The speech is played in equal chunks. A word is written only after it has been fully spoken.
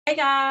Hey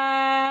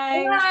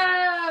guys,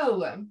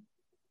 Hello.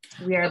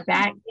 we are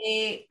back.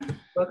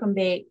 Welcome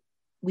back.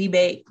 We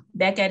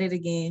back at it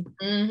again.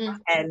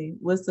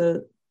 What's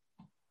up?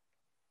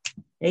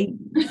 Hey.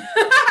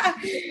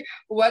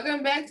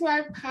 Welcome back to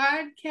our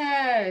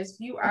podcast.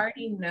 You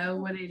already know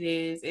what it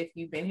is if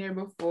you've been here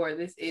before.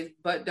 This is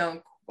But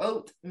Don't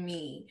Quote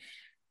Me.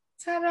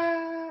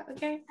 Ta-da!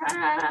 Okay.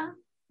 Ta-da.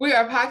 We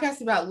are a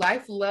podcast about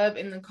life, love,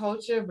 and the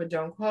culture, but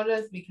don't quote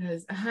us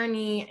because,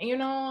 honey,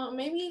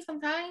 maybe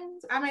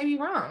sometimes I may be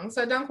wrong.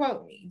 So don't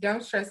quote me.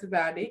 Don't stress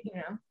about it,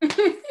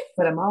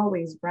 But I'm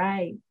always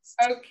right.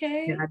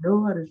 Okay. And I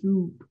know how to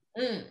shoot.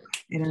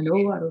 And I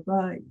know how to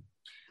fight.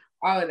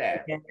 All of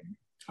that. Okay.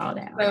 All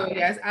that.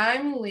 Yes,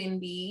 I'm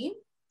Lindy.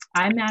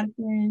 I'm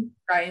Madison.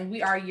 Right, and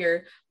we are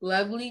your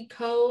lovely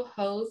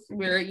co-hosts.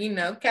 We're,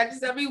 catch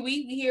us every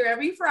week. We here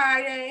every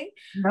Friday.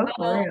 No,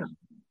 for real.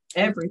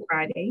 Every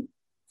Friday.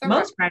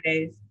 Most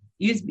Fridays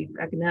used to be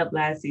fucking up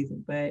last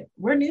season, but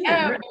we're new.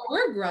 Yeah,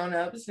 we're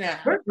grown-ups now.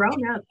 We're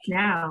grown-ups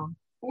now.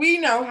 We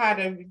know how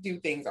to do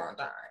things on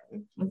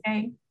time.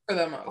 Okay. For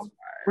the most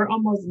part. We're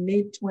almost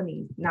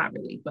mid-20s. Not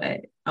really, but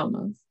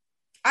almost.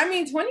 I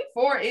mean,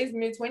 24 is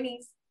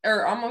mid-20s.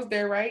 Or almost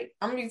there, right?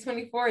 I'm going to be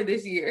 24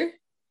 this year.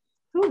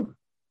 Woo!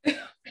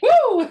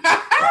 Woo!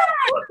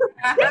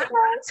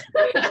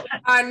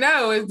 I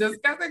know, it's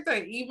disgusting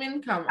to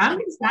even come. I'm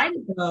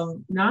excited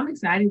though. No, I'm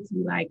excited to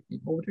be like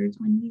an older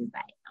 20s.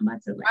 Like I'm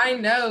about to. I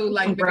know,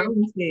 like very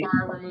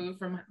far removed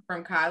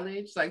from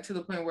college, like to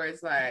the point where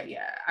it's like,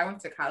 yeah, I went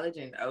to college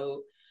in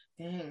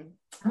dang,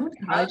 I went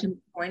to college in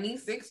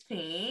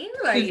 2016.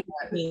 Like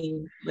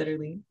 2016,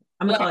 literally.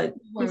 I'm gonna call it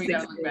when we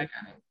gotta look back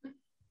on it.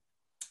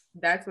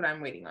 That's what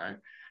I'm waiting on.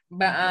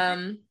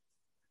 But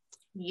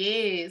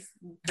yes,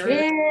 girl.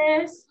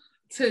 Yes.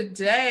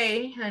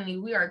 Today, honey,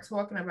 we are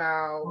talking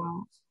about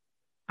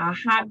a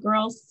hot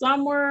girl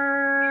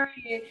summer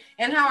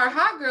and how our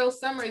hot girl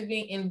summer is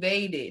being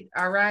invaded.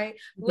 All right,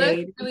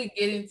 let's really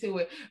get into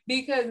it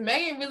because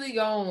Megan really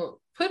gonna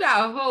put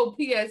out a whole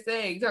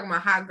PSA talking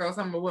about hot girl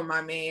summer with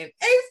my man.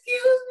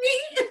 Excuse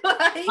me.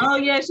 Oh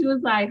yeah, she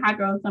was like hot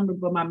girl summer,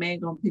 but my man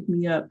gonna pick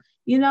me up.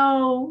 I'm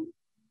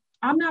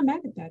not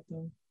mad at that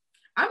though.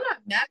 I'm not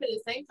mad, but at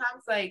the same time,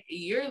 it's like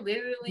you're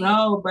literally the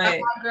hot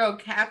girl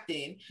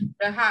captain.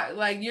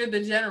 You're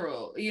the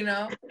general, She's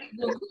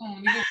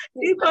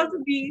supposed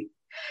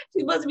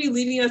to be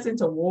leading us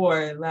into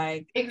war.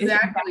 Like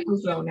exactly.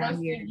 She's supposed to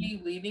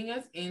be leading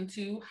us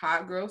into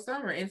hot girl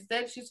summer.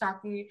 Instead,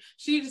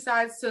 she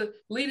decides to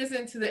lead us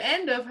into the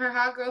end of her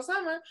hot girl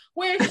summer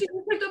where she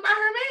was picked up by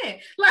her man.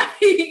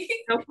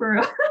 No, for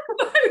real.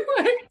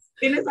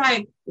 And it's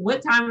like,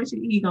 what time is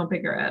he gonna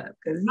pick her up?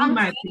 Because he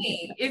might.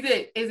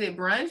 Is it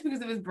brunch? Because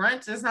if it's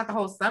brunch, that's not the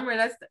whole summer.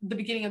 That's the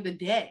beginning of the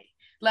day.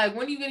 Like,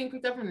 when are you getting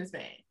picked up from this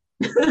man?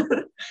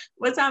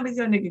 What time is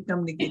your nigga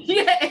coming to get you?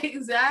 Yeah,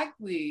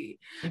 exactly.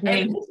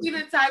 Dang. And she's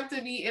the type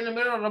to be in the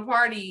middle of the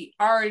party,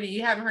 already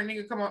having her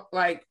nigga come up,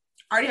 like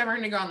already having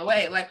her nigga on the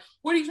way. Like,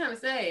 what are you trying to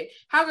say?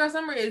 Hot girl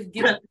summer is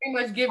pretty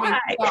much giving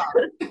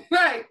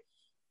like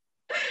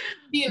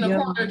be in the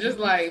corner, just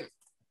like.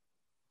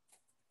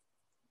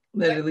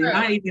 Literally,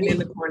 not even in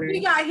the corner. We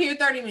got here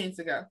 30 minutes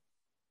ago.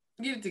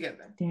 Get it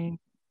together. Dang.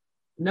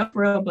 No,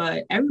 for real,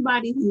 but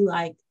everybody who's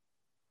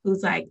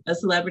like a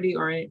celebrity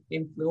or an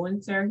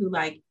influencer who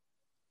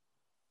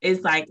is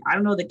like, I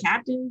don't know, the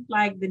captain,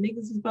 like the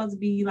niggas is supposed to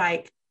be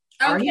like,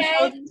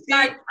 okay,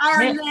 like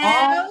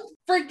Arnell,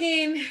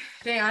 freaking,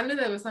 dang, I knew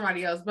that was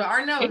somebody else, but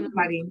Arnell,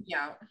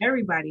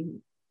 everybody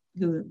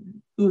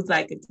who's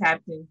like a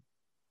captain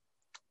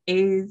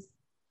is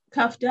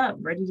cuffed up,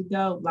 ready to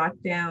go,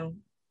 locked down.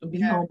 Be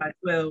home by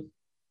 12.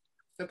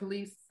 The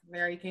police, they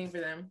already came for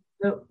them.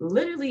 So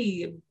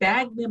literally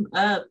bag them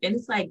up, and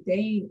it's like,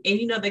 dang.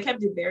 And they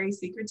kept it very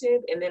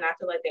secretive, and then I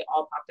feel like they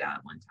all popped out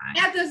at one time.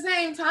 At the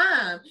same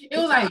time, it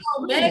was like,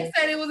 oh, Meg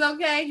said it was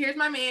okay. Here's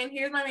my man.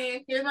 Here's my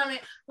man. Here's my man.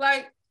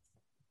 Like,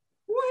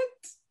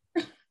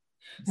 what?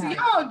 So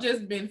y'all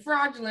just been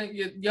fraudulent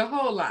your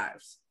whole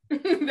lives.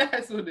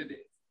 That's what it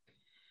is.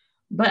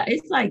 But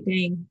it's like,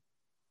 dang,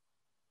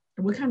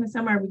 what kind of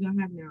summer are we gonna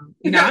have now?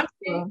 I'm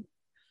still.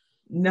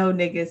 No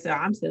nigga, so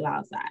I'm still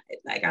outside.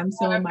 Like I'm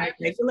still in my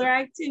regular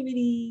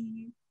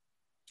activities.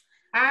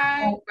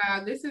 Wow,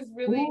 this is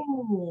really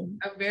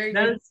a very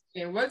good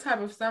question. What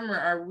type of summer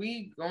are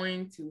we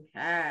going to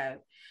have?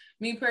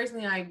 Me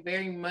personally, I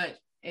very much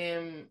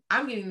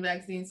I'm getting the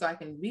vaccine so I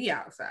can be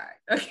outside.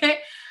 Okay,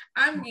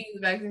 I'm getting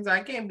the vaccine so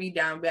I can't be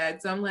down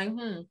bad. So I'm like,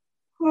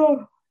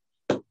 So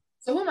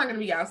who am I going to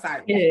be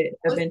outside with? Yeah,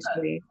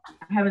 eventually.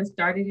 I haven't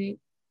started it.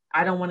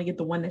 I don't want to get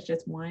the one that's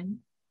just one.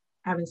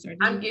 I haven't started.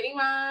 I'm getting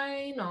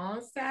mine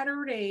on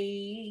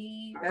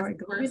Saturday. That's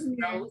the first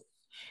dose.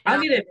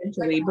 I'll get it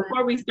eventually.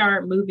 Before we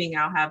start moving,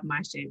 I'll have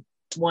my shit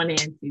 1 and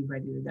 2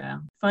 ready to go.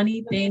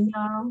 Funny thing,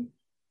 y'all.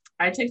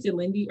 I texted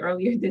Lindy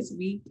earlier this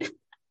week.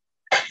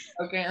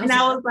 Okay. And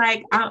I was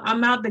like,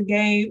 I'm out the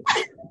game.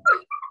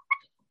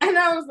 And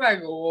I was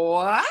like,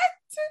 what?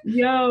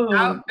 Yo,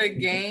 out the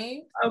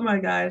game. Oh my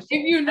gosh.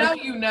 If you know,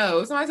 you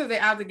know. Somebody says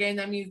they're out the game,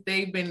 that means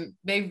they've been,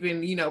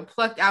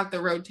 plucked out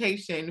the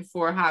rotation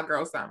for Hot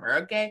Girl Summer.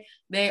 Okay.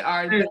 They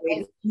are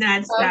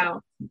snatched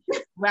out.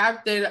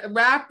 Wrap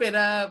it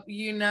up,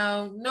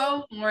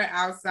 no more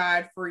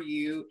outside for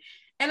you.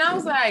 And I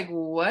was like,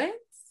 what?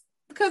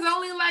 Because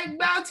only like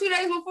about 2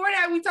 days before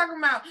that, we talking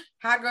about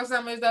Hot Girl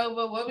Summer is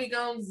over. What we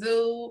gonna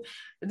do?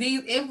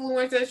 These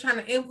influencers trying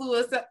to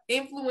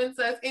influence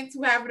us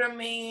into having a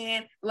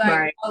man,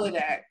 like all of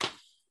that.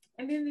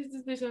 And then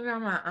this bitch talking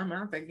about I'm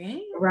out the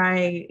game.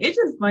 Right. It's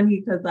just funny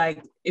because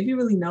like if you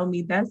really know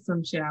me, that's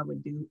some shit I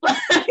would do.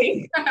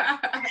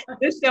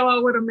 Just show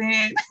up with a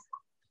man.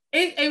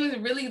 It was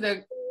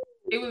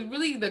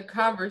really the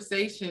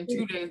conversation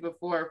 2 days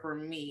before for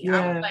me. Yeah.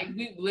 I was like,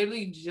 we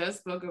literally just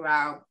spoke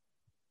about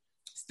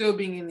still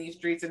being in these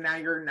streets, and now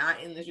you're not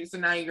in the streets, so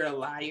now you're a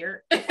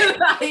liar.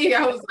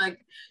 I was like,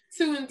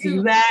 2 and 2.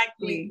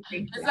 Exactly.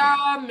 It's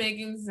all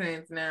making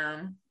sense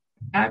now.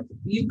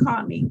 You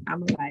caught me.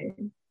 I'm a liar.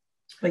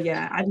 But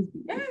yeah, I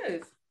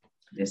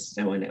just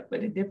showing up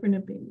with a different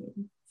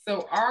opinion.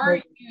 So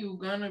are you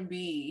gonna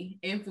be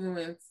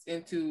influenced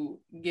into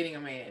getting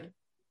a man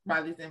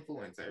by these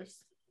influencers?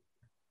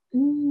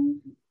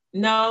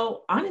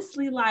 No,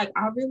 honestly, like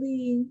I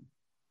really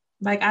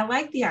I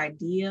like the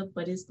idea,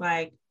 but it's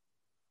like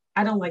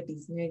I don't like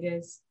these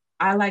niggas.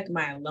 I like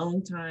my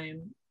alone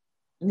time.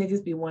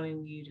 Niggas be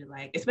wanting you to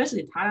like,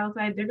 especially it's hot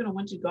outside, they're gonna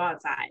want you to go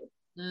outside.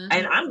 Mm-hmm.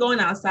 And I'm going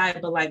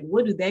outside, but like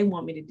what do they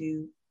want me to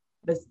do?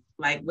 But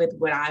like with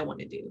what I want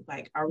to do.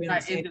 Like are we on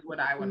the same? Is what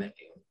I want to do.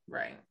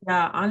 Right.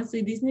 Yeah,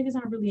 honestly, these niggas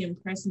aren't really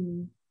impressing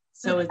me.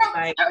 So it's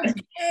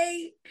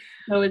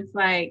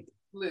like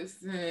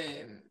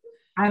listen.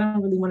 I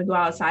don't really want to go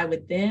outside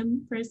with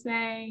them per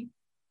se.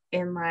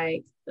 And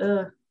like,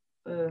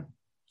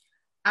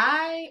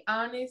 I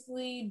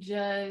honestly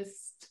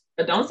just...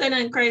 But don't say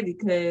nothing crazy,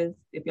 because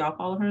if y'all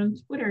follow her on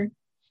Twitter,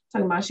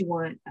 talking about she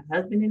want a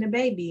husband and a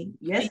baby.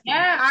 Yes.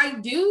 Yeah, I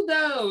do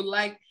though.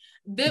 Like,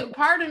 the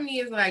part of me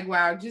is like,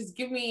 wow, just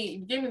give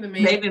me the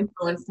man. They've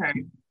influenced her.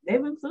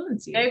 They've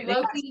influenced you. They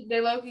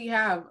low-key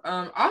have.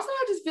 Also,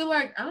 I just feel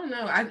like, I don't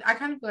know, I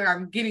kind of feel like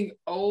I'm getting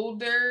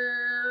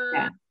older.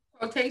 Yeah.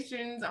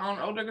 Quotations on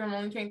older, because I'm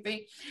only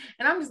 23,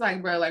 and I'm just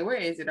like, bro, like, where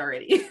is it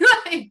already?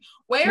 Like,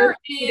 where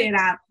is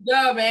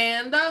the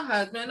man, the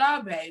husband,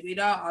 the baby,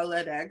 all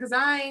of that? Because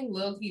I ain't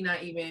low-key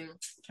not even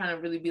trying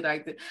to really be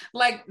like this.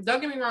 Like, don't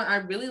get me wrong, I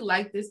really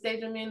like this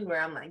stage I'm in, where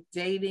I'm like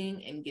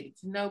dating and getting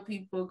to know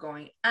people,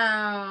 going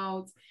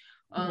out,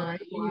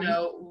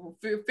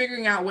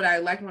 figuring out what I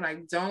like and what I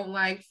don't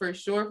like, for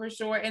sure.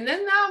 And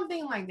then now I'm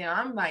thinking like,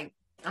 damn,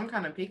 I'm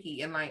kind of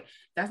picky, and like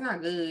that's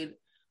not good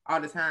all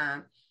the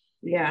time.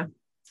 Yeah.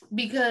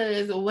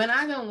 Because when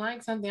I don't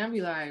like something, I'll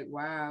be like,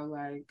 wow,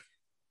 like,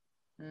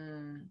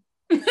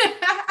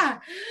 I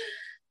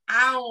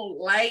don't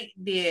like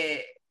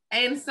that.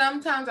 And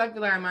sometimes I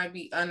feel like I might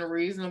be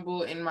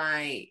unreasonable in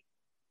my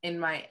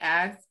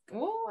ask.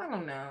 Well, I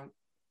don't know.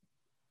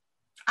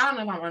 I don't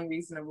know if I'm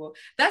unreasonable.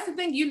 That's the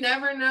thing. You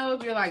never know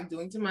if you're like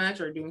doing too much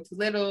or doing too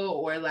little,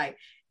 or like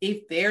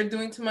if they're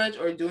doing too much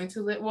or doing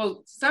too little.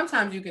 Well,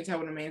 sometimes you can tell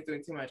when a man's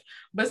doing too much,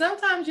 but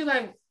sometimes you're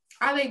like,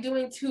 are they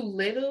doing too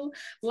little?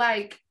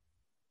 Like,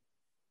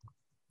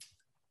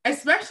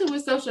 especially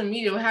with social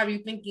media, will have you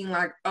thinking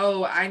like,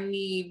 oh, I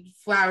need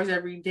flowers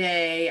every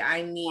day.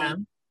 I need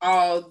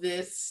all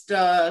this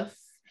stuff.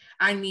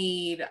 I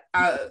need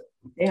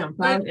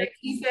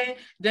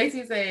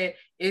JC said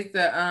it's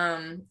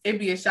it'd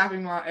be a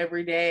shopping mall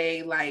every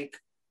day. Like,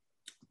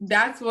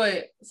 that's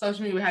what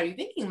social media would have you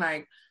thinking.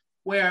 Like,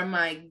 where are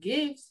my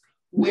gifts?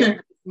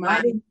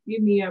 Why didn't you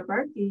give me a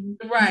Birkin?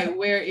 Right,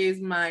 where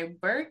is my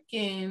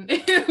Birkin?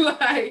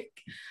 Like,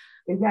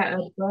 is that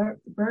a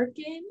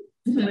Birkin?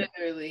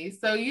 Literally.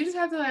 So you just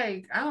have to,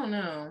 like, I don't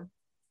know.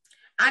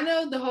 I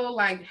know the whole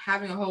like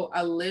having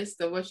a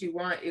list of what you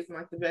want is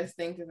like the best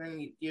thing, because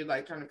then you're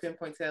like trying to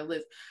pinpoint to that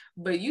list.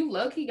 But you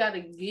low-key got to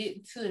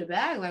get to the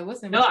bag. Like,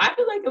 what's in? No, I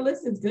feel like a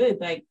list is good.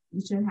 Like,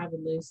 you should have a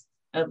list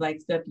of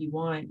like stuff you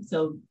want.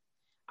 So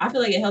I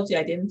feel like it helps you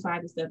identify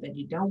the stuff that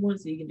you don't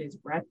want, so you can just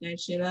wrap that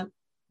shit up.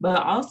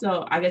 But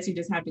also, I guess you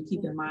just have to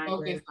keep in mind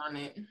focus on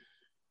it.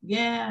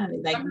 Yeah,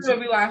 like some people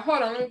be like,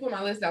 hold on, let me put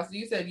my list out. So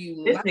you said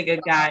you this nigga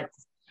got,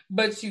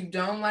 but you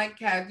don't like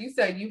cats. You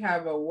said you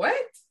have a what?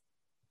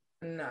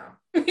 No,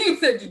 you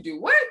said you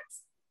do what?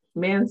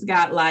 Man's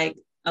got like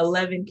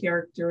 11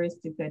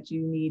 characteristics that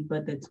you need,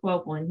 but the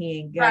 12th one he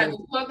ain't got. Right, the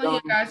 12th one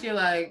he got, you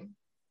like.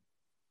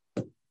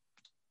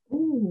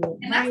 Ooh,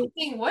 and that's the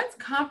thing. What's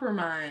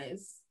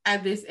compromise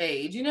at this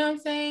age? You know what I'm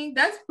saying?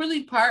 That's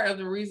really part of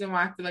the reason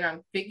why I feel like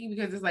I'm picky,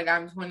 because it's like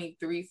I'm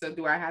 23, so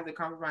do I have to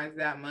compromise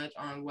that much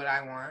on what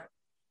I want?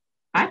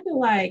 I feel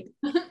like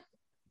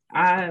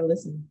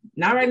listen,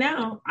 not right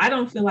now. I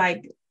don't feel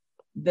like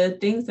the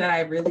things that I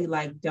really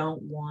like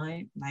don't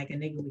want, like a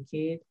nigga with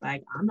kids,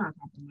 like I'm not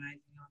compromising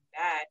on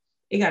that.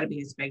 It got to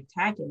be a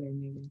spectacular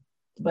nigga,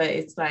 but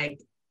it's like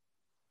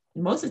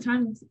most of the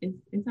time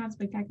it's not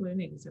spectacular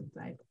niggas. So it's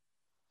like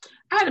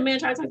I had a man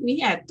try to talk to me.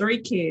 He had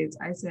 3 kids.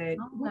 I said,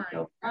 Oh what my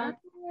the God. fuck?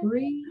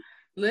 3?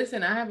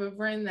 Listen, I have a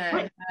friend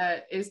that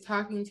is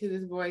talking to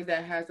this boy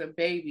that has a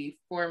baby,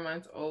 4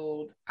 months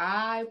old.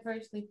 I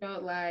personally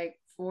felt like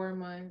 4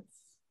 months.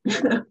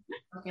 The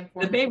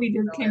baby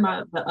just came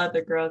out of the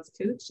other girl's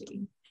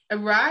coochie.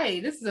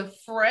 Right. This is a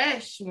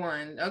fresh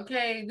one.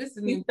 Okay. This is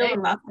a new baby.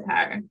 Love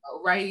her.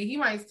 Right. He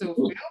might still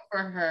feel for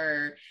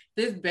her.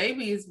 This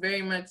baby is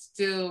very much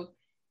still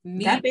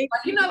needy.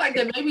 Like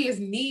the baby is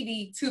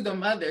needy to the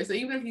mother. So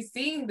even if he's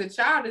seeing the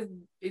child,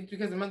 it's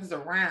because the mother's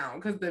around.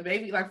 Because the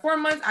baby, like 4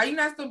 months, are you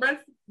not still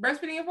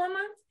breastfeeding in 4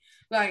 months?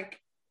 Like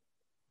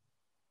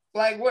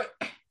what?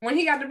 When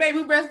he got the baby,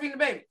 who breastfeeding the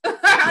baby?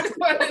 I just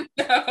want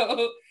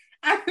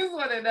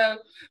to know.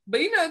 But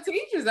to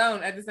each his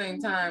own at the same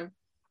time.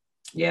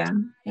 Yeah.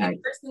 I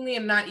personally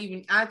am not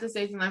even at the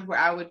stage in life where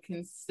I would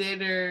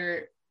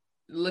consider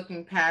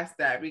looking past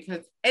that,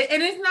 because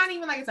and it's not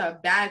even like it's a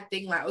bad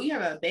thing, like, oh, you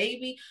have a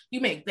baby,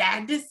 you make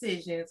bad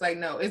decisions. Like,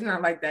 no, it's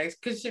not like that,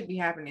 because shit be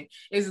happening.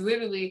 It's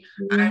literally,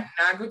 I'm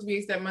not going to be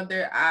a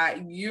stepmother.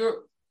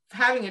 You're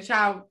having a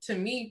child, to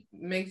me,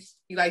 makes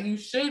like you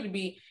should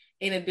be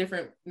in a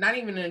different, not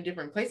even in a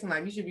different place in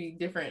life. You should be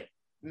different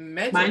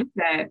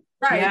mindset.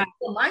 Right. Yeah.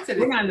 Mindset.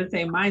 We're not in the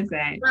same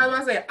mindset. I was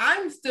gonna say,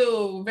 I'm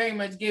still very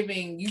much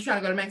giving, you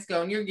trying to go to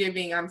Mexico, and you're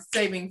giving, I'm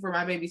saving for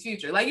my baby's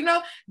future. Like,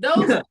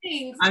 those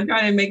things. I'm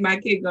trying to make my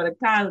kid go to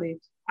college.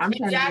 I'm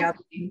trying to get out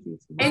the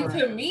and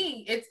to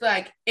me, it's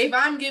like, if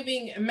I'm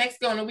giving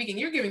Mexico on a weekend,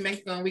 you're giving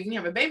Mexico on a weekend, you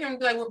have a baby, I'm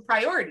like, what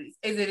priorities?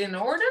 Is it in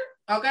order?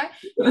 Okay.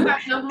 You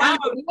have enough money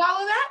to do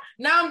all of that?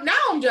 Now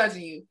I'm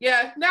judging you.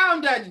 Yeah, now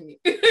I'm judging you.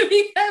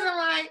 Because I'm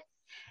like,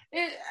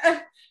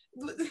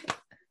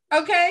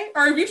 okay,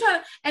 or if you're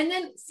trying to, and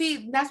then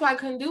see, that's why I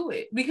couldn't do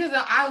it, because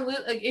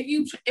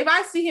if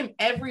I see him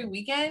every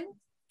weekend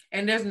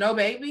and there's no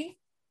baby,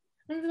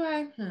 I'm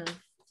like,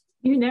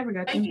 you never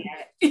got baby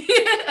at.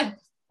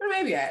 Where the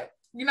baby at?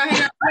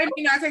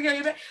 Maybe not taking care of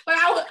your baby. Like,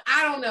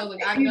 I don't know.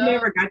 Like, you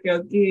never got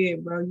your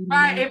kid, bro.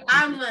 Right? If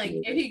I'm like,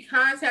 if he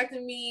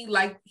contacted me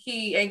like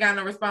he ain't got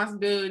no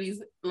responsibilities,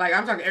 like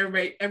I'm talking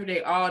every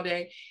day, all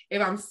day.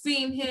 If I'm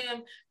seeing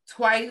him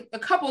a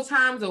couple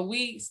times a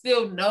week,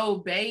 still no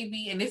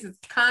baby, and this is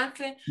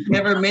constant.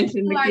 Never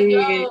mentioned the kid.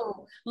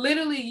 Yo,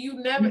 literally,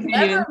 you never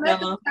met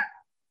the,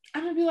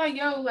 I'm gonna be like,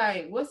 yo,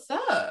 like, what's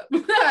up?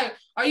 Like,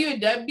 are you a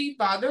deadbeat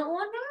father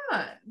or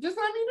not? Just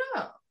let me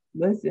know.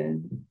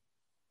 Listen,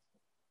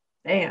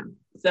 damn.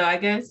 So I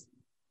guess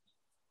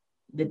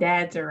the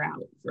dads are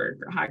out for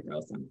Hot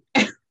Girl Summer.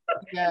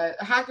 Yeah,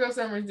 Hot Girl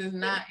Summer does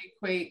not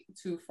equate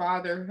to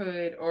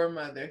fatherhood or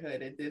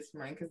motherhood at this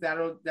point, because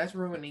that's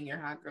ruining your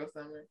Hot Girl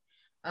Summer.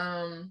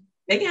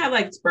 They can have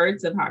like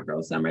spurts of Hot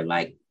Girl Summer,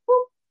 like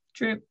whoop,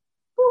 trip,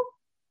 whoop,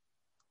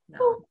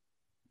 no.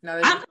 No,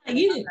 I'm like,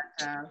 you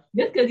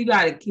just because you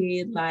got a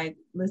kid, like,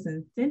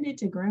 listen, send it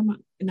to grandma.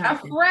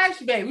 Fresh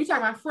baby. We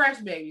talking about fresh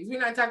babies. We're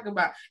not talking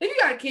about if you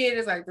got a kid,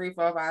 it's like 3,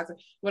 4, 5,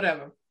 6,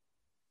 whatever.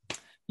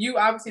 You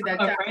obviously that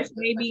a fresh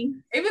baby.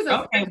 If it's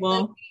a okay,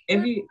 well,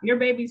 baby, if your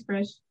baby's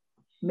fresh,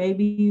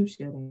 maybe you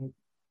shouldn't.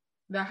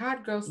 The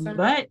Hot Girl Summer,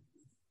 but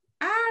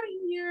out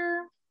of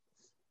here.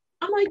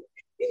 I'm like,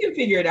 you can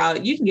figure it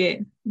out. You can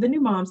get the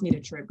new moms need a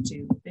trip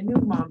too. The new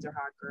moms are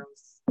hot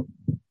girls.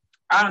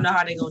 I don't know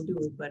how they're gonna do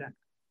it, but at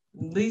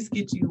least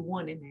get you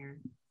one in there.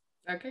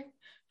 Okay.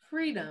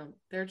 Freedom.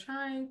 They're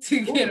trying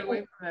to get away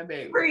from that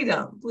baby.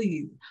 Freedom,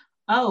 please.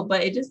 Oh,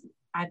 but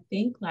I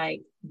think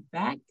like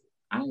back,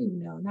 I don't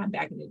even know, not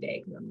back in the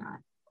day because I'm not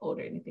old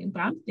or anything,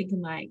 but I'm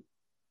thinking like,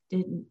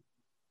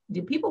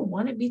 did people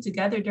want to be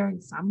together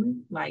during summer?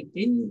 Like,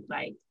 didn't you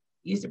like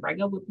used to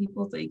break up with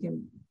people so you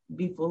can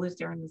be foolish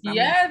during the summer?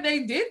 Yeah,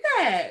 they did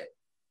that.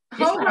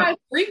 Whole life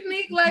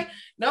Freaknik, like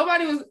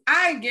nobody was.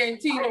 I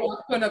guarantee you, no one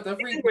put up the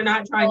Freaknik. We're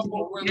not trying to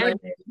be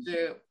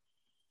relationship.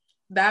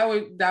 That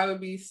would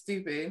be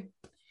stupid.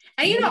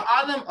 And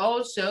all them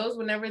old shows,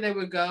 whenever they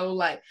would go,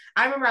 like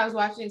I remember I was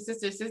watching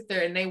Sister Sister,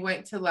 and they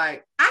went to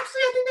like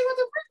actually I think they went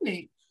to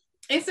Freaknik.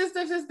 And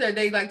Sister Sister,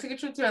 they like took a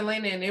trip to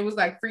Atlanta, and it was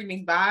like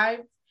Freaknik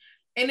vibe,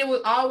 and it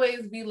would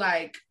always be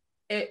like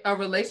a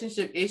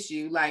relationship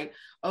issue, like,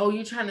 oh,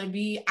 you trying to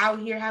be out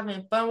here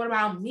having fun, what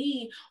about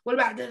me, what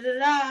about da da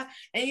da,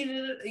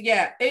 and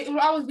it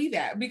would always be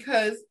that,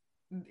 because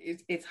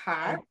it's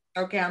hot.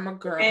 Okay, I'm a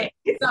girl.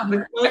 It's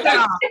summer.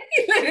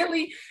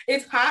 Literally,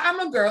 it's hot, I'm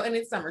a girl, and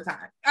it's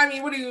summertime. I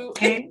mean, what do you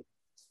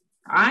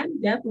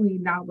I'm definitely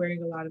not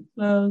wearing a lot of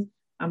clothes.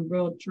 I'm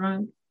real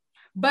drunk,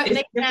 but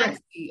it's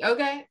nasty.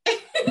 Okay.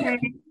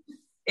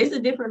 It's a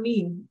different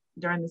me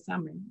during the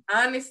summer.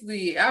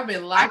 Honestly, I've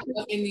been locked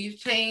up in these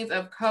chains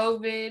of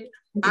COVID.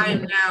 I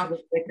am now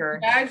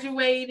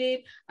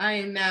graduated. I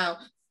am now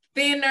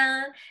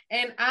thinner,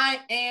 and I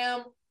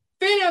am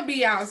finna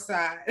be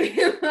outside.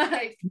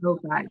 Like no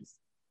guys.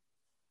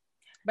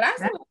 But I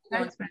still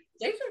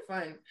dates are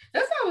fun.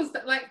 That's how I was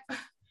like.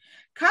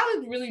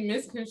 College really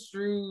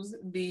misconstrues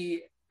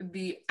the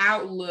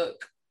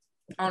outlook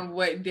on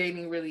what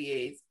dating really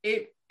is.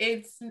 It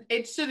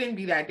shouldn't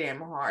be that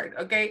damn hard,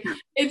 okay?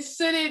 It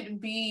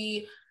shouldn't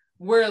be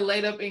we're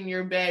laid up in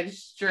your bed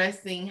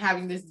stressing,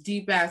 having this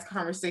deep ass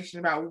conversation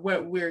about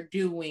what we're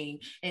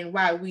doing and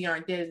why we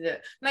aren't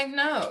dead. Like,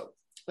 no,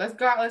 let's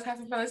go out, let's have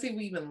some fun, let's see if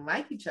we even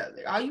like each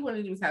other. All you want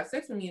to do is have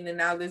sex with me, and then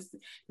now this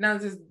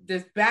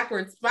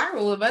backward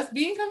spiral of us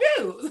being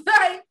confused.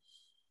 Like,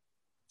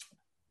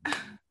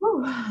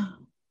 and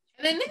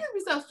then niggas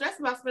be so stressed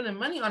about spending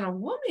money on a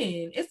woman.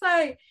 It's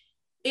like,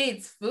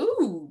 it's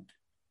food.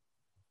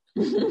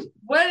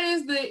 What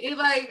is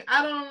like,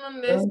 I don't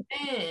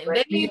understand.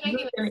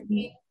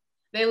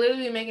 They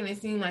literally making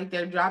it seem like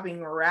they're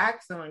dropping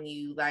racks on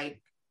you. Like,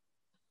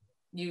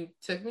 you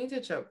took me to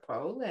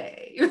Chipotle.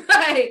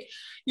 Like,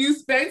 you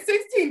spent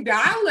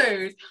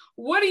 $16.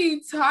 What are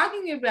you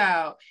talking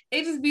about?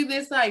 It just be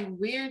this like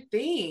weird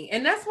thing.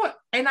 And that's what,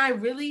 and I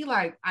really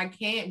like, I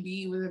can't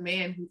be with a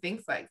man who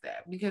thinks like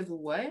that, because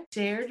what?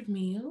 Shared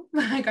meal?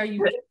 Like, are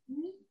you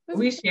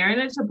we sharing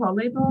a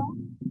Chipotle bowl?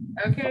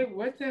 Okay,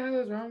 what the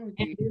hell is wrong with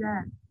you? Do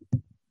that.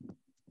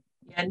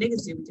 Yeah,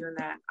 niggas do be doing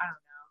that. I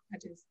don't know. I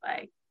just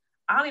like,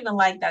 I don't even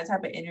like that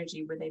type of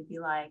energy where they be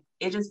like,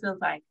 it just feels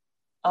like,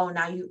 oh,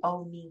 now you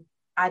owe me.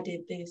 I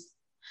did this.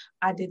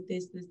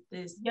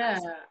 Yeah,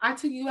 I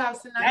took you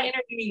out tonight. That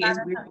energy is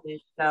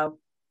weird. So,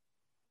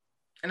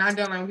 and I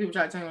don't like when people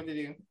try to tell me what to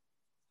do.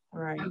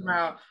 Right.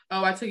 About,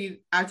 oh, I took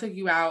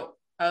you out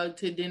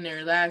to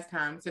dinner last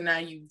time, so now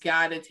you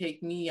gotta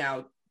take me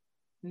out.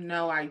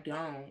 No, I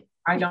don't.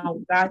 I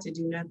don't got to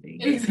do nothing.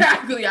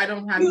 Exactly. I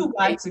don't have you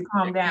like to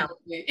calm down.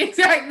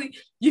 Exactly.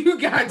 You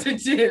got to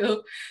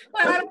chill.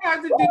 Like, I don't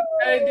have to do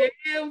a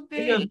damn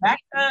thing.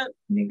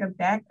 Nigga,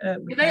 back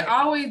up. They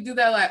always do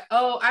that, like,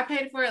 oh, I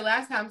paid for it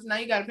last time, so now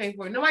you gotta pay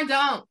for it. No, I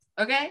don't.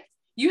 Okay?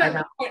 You have to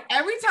pay for it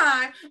every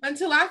time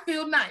until I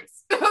feel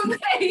nice.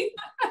 Okay.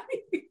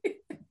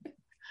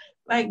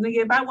 Like,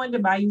 nigga, if I wanted to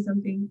buy you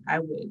something, I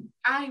would.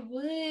 Oh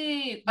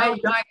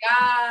my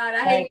God.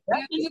 I hate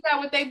people do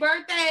that with their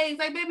birthdays.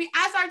 Like, baby,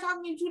 I started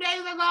talking to you 2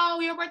 days ago.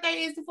 Your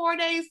birthday is 4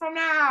 days from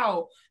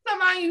now. Don't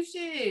mind you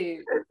shit.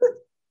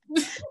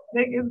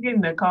 Nigga's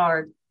getting a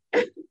card.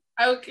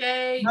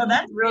 Okay. No,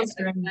 that's real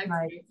strange.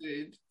 Like,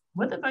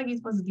 what the fuck are you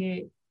supposed to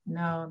get?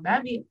 No,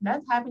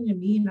 that's happened to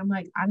me, and I'm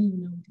like, I don't even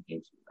know what to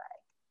get you.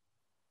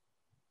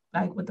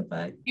 Like, what the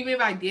fuck? Even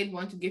if I did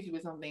want to gift you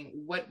with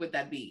something, what would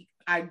that be?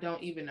 I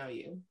don't even know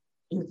you.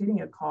 You're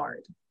getting a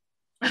card.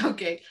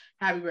 Okay,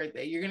 happy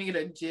birthday. You're gonna get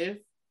a GIF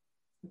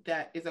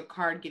that is a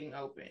card getting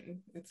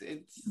open. It's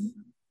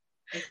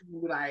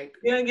like,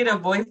 you're gonna get a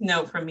voice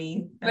note from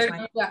me. That's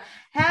like,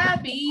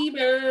 happy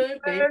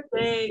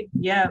birthday.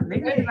 Yeah,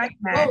 maybe like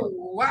that. Oh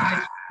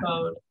wow.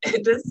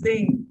 Just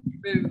sing.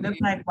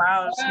 It's like,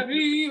 wow.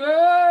 Happy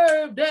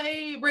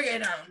birthday. Bring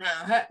it on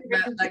now.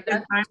 Like,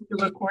 that's time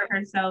to record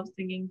herself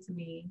singing to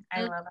me.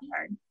 I love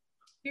her.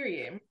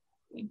 Period.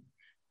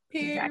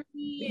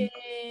 Exactly.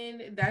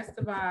 That's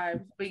the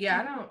vibe. But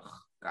yeah, I don't.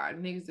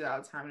 God, niggas do it all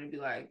the time and be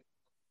like,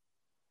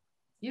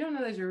 you don't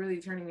know that you're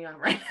really turning me on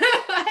right now.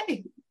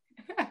 Like,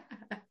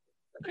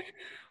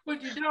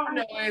 what you don't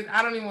know is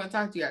I don't even want to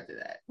talk to you after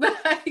that.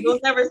 Like, you'll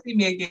never see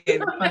me again.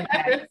 Fun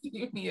fact.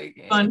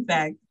 Fun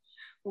fact.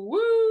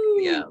 Woo!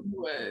 Yeah,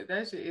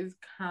 that shit is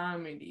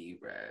comedy,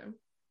 bro.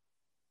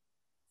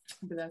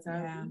 But that's how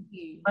it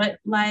be. But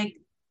like,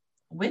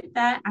 with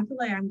that, I feel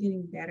like I'm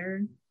getting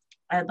better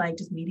at like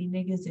just meeting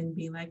niggas and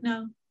being like,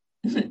 no,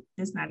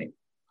 that's not it.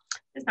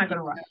 It's not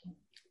gonna work.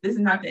 This is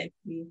not the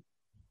entity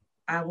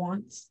I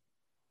want.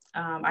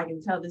 I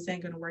can tell this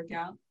ain't gonna work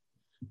out.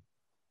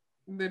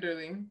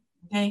 Literally.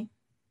 Okay.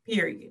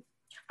 Period.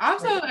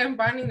 Also, I'm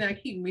finding that I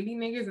keep meeting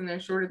niggas and they're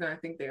shorter than I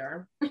think they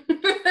are.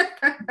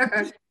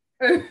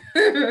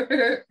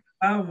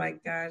 Oh my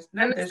gosh.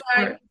 Not the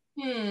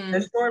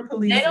short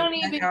police. They don't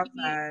even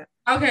outside.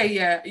 Okay,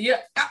 yeah.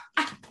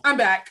 I'm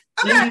back.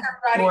 I'm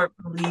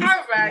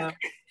back.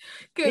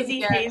 Because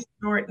he hates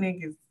short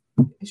niggas.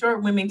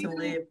 Short women can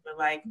live, but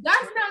like,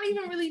 that's not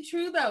even really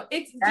true though.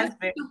 It's just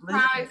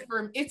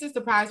a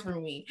surprise for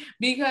me,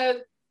 because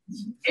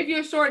if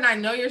you're short and I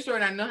know you're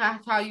short and I know how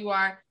tall you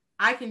are,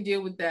 I can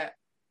deal with that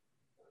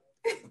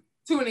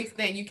to an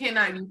extent. You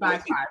cannot be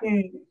 5'5".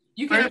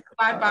 You can be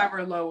 5'5"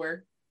 or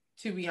lower,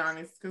 to be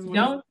honest. Because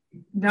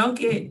don't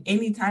get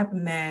any type of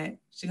mad.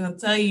 She's gonna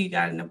tell you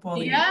got a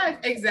Napoleon. Yes,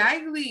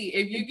 exactly.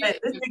 If you get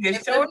this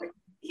nigga short,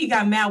 he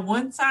got mad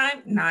one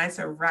time. Nah, it's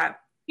a wrap.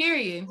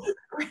 Period.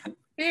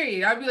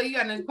 I'd be like, you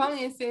got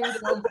Napoleon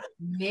syndrome,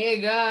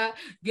 nigga.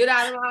 Get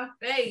out of my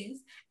face.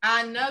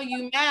 I know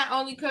you mad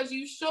only because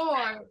you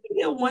short.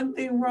 He did one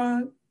thing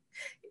wrong.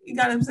 He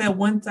got upset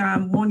one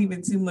time, won't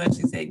even too much.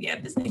 He said,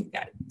 yeah, this nigga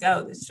gotta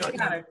go. This short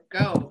gotta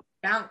go.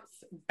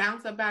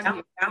 Bounce up out of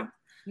here.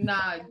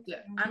 Nah,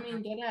 I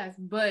mean dead ass.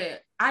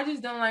 But I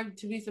just don't like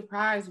to be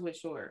surprised with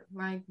short.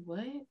 Like,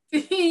 what?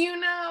 You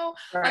know?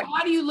 Right. Like,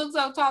 why do you look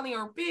so tall in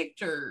your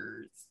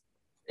pictures?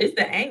 It's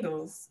the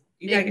angles.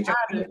 You gotta get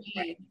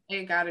your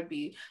it gotta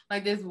be.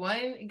 Like, this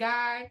one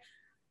guy,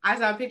 I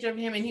saw a picture of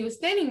him and he was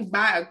standing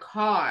by a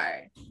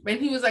car, and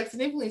he was like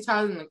significantly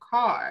taller than the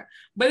car,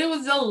 but it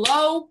was a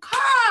low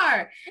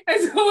car.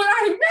 And so when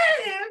I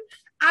met him,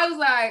 I was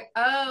like,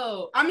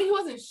 oh, I mean, he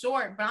wasn't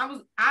short,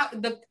 but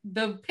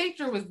the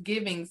picture was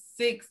giving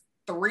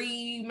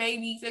 6'3",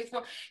 maybe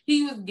 6'4".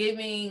 He was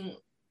giving,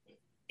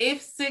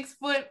 if 6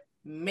 foot,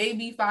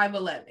 maybe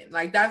 5'11".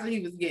 Like that's what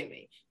he was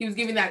giving. He was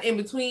giving that in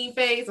between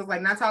face. I was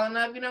like, not tall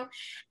enough, you know.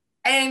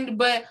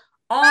 But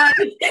on.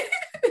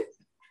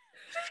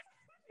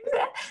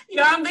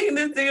 Yo, I'm thinking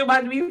this thing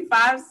about to be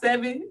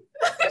 5'7".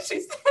 She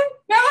said,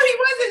 no, he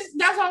wasn't.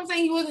 That's what I'm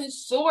saying. He wasn't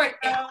short.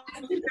 You know,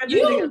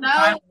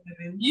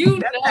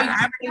 that's the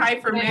average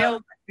height for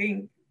males, I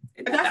think.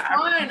 That's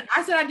fine.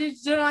 I said I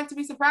just didn't like to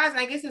be surprised.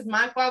 And I guess it's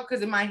my fault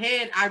because in my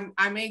head,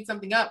 I made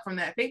something up from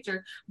that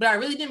picture, but I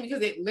really didn't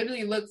because it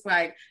literally looks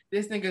like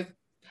this nigga's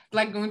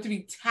like going to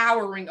be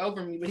towering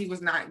over me, but he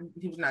was not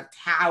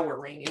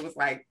towering. It was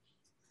like,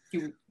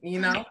 you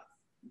know.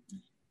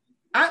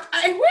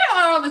 Where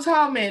are all the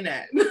tall men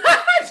at?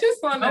 I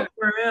just want to.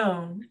 For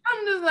real.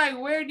 I'm just like,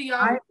 where do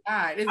y'all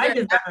reside? Is there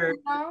is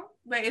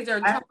there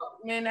a tall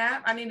men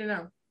at? I need to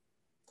know.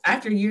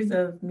 After years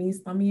of me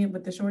slumming it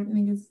with the short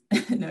niggas,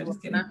 no,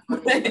 just kidding.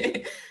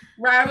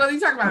 Right? Well, you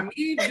talking about me?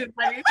 You just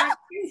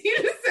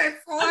said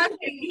slumming.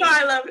 You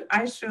know,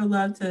 I sure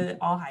love to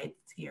all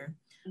heights here.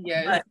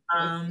 Yeah.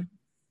 But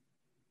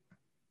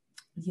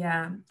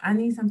yeah, I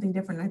need something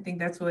different. I think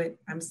that's what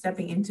I'm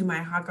stepping into my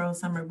hot girl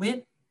summer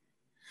with.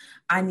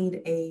 I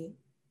need a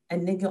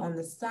nigga on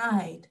the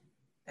side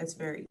that's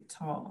very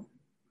tall.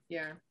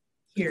 Yeah.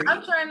 Period.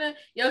 I'm trying to.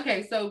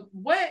 Okay, so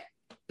what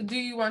do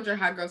you want your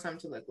hot girl summer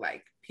to look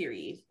like?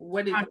 Period.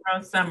 What is hot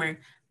girl summer?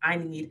 I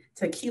need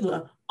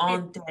tequila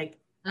on deck.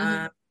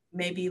 Mm-hmm.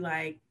 Maybe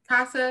like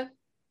Casa,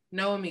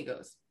 no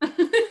amigos.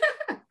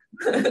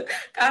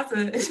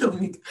 Casa,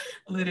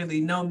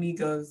 literally no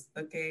amigos.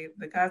 Okay,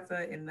 the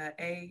Casa and the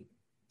A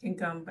can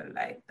come, but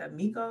like the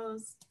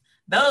amigos,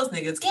 those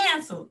niggas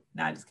canceled.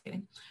 Nah, just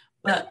kidding.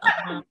 But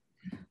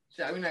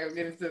we're not gonna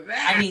get into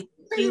that. I need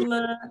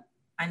tequila.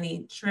 I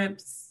need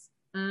trips.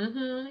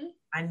 Mm-hmm.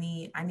 I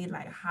need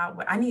like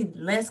hot. I need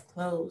less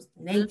clothes,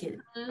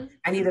 naked. Mm-hmm.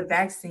 I need a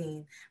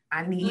vaccine.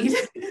 I need.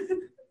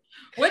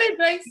 What did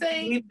Drake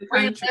say?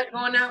 Going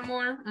out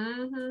more.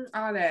 Mm-hmm.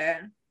 All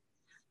that.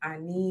 I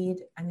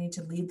need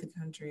to leave the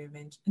country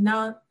eventually.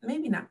 No,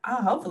 maybe not.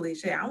 Oh, hopefully,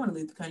 shit. I want to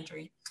leave the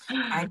country.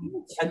 I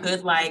need a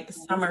good like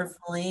summer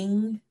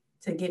fling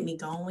to get me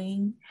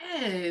going.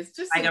 Yes,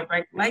 just like a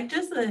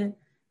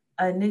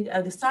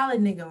solid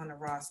nigga on the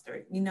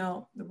roster. You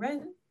know, the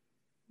rest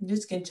you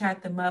just can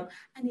chat them up.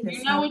 I need.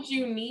 You know what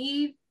you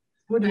need?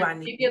 What do I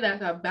need? Nigga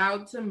that's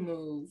about to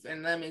move,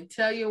 and let me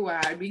tell you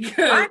why.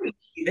 Because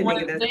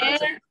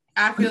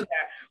I feel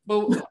that.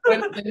 But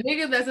when the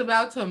nigga that's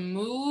about to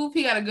move,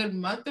 he got a good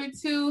month or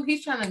two.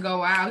 He's trying to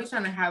go out. He's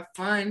trying to have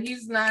fun.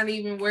 He's not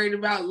even worried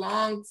about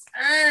long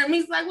term.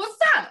 He's like, "What's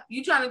up?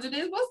 You trying to do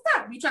this? What's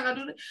up? You trying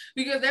to do this?"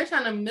 Because they're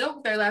trying to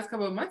milk their last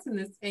couple of months in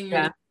this and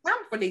you're time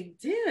before they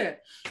did.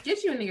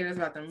 Get you a nigga that's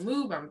about to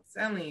move. I'm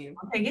telling you.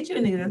 Okay, get you a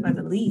nigga that's about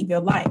to leave your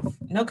life.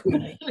 No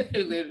commitment.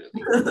 Literally.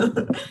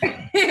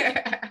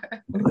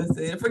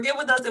 Listen, forget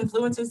what those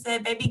influencers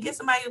said, baby. Get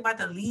somebody about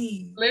to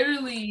leave.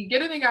 Literally,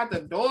 get a nigga out the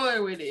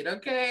door with it,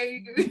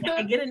 okay?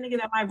 Get a nigga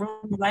that might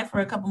ruin your life for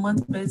a couple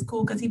months, but it's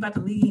cool because he about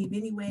to leave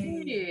anyway.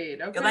 Okay.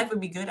 Your life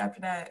would be good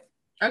after that.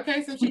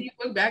 Okay, so you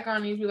look back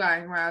on it and be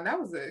like, wow, that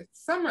was a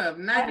summer of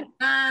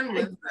 99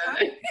 was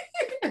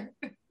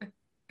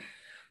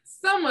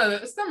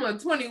summer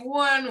of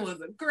 21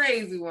 was a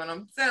crazy one,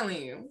 I'm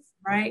telling you.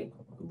 Right.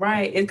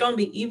 It's gonna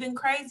be even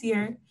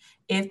crazier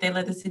if they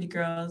let the city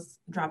girls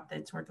drop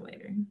that twerk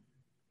later.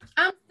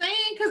 I'm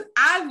saying because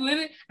I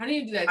need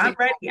to do that. I'm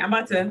ready. I'm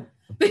about to.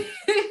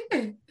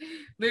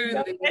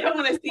 Literally, they don't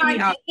want to see me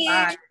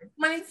outside.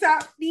 Money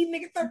top, these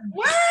niggas are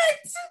what?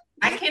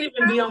 I can't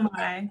even be on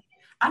my.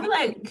 I feel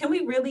like, can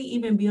we really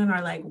even be on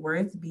our like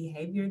worst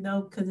behavior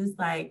though? Because it's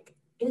like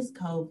it's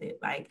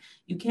COVID. Like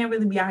you can't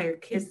really be out here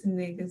kissing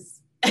niggas.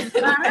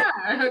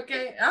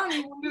 Okay, I don't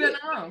even want to do that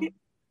no more.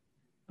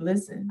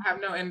 Listen, I have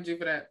no energy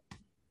for that.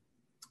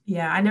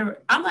 Yeah, I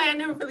never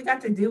really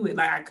got to do it.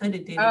 Like I could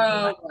have did it.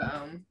 Oh,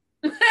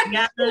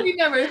 you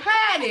never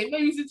had it.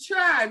 Maybe you should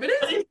try. But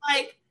it's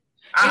like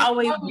I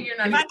always. If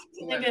I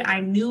nigga,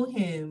 I knew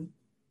him.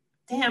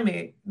 Damn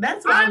it.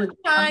 That's why I'm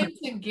trying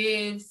to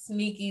give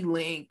sneaky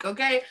link.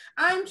 Okay,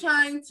 I'm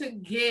trying to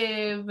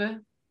give.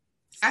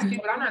 Actually,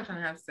 but I'm not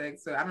trying to have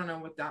sex, so I don't know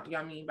what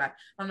y'all mean by. I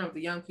don't know if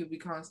the young people be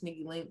calling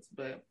sneaky links,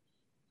 but.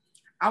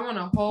 I want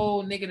a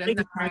whole nigga that's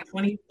not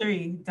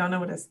 23. Don't know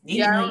what a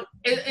sneaky link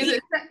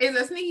is.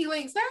 A sneaky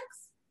link sex?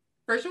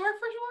 For sure.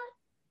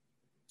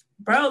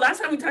 Bro,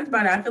 last time we talked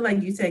about it, I feel like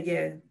you said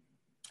yeah.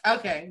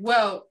 Okay,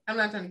 well, I'm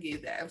not trying to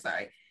give that. I'm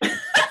sorry.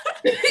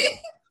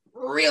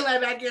 Reel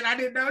that back in. I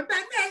didn't know what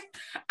that meant.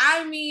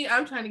 I mean,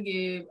 I'm trying to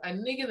give a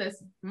nigga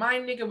that's my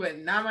nigga, but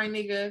not my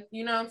nigga.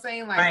 You know what I'm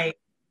saying? Like, right.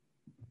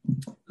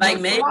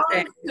 Like, maybe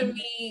to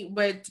me,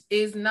 but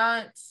is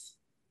not.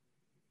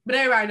 But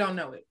everybody don't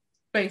know it.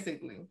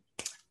 Basically.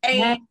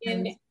 And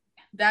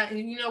that,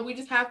 you know, we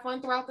just have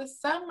fun throughout the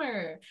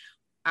summer.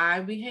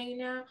 I be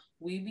hanging out,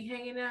 we be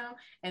hanging out.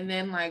 And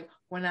then like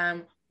when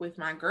I'm with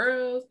my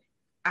girls,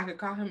 I could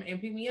call him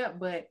and pick me up,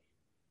 but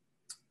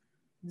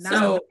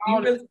not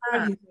all the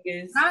time.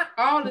 Not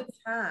all the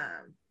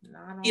time.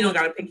 He don't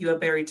gotta pick you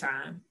up every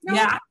time. No,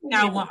 yeah, I think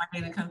I want my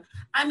nigga to come.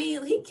 I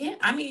mean, he can't.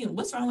 I mean,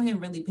 what's wrong with him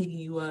really picking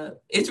you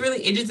up? It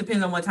just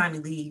depends on what time he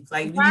leaves.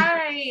 Like,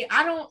 right.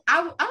 I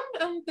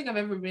don't think I've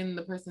ever been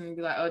the person to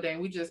be like, oh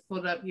dang, we just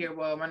pulled up here.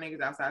 Well, my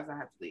nigga's outside, so I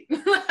have to leave.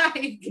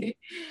 Like,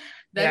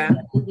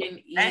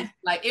 that's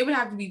like it would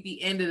have to be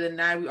the end of the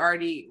night.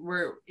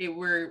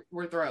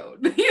 We're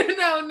throwed. You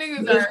know,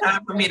 niggas it's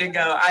time for me to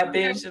go. I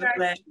been should have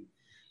left.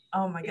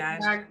 Oh my gosh.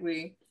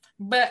 Exactly.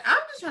 But I'm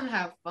just trying to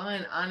have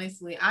fun,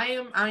 honestly. I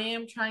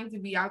am trying to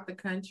be out the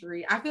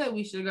country. I feel like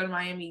we should go to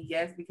Miami,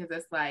 yes, because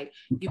that's like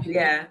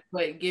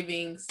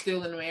giving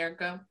still in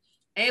America.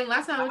 And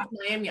last time I went to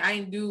Miami,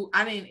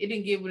 it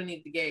didn't give what it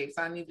needed to give.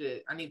 So I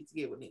needed to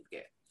get what it needed to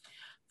get.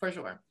 For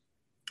sure.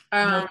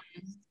 I'm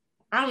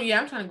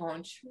trying to go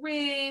on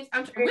trips.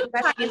 I'm really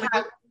trying to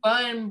have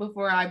fun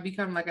before I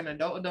become like an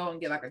adult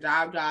and get like a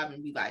job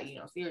and be like,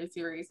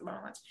 serious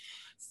about it.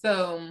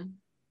 So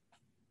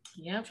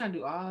yeah, I'm trying to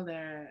do all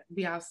that.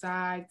 Be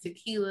outside,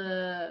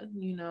 tequila,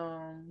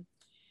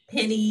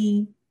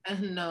 Penny.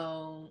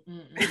 No.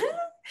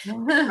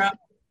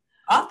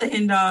 Off the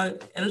hen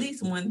dog at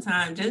least one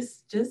time,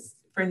 just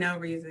for no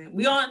reason.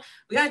 We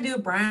gotta do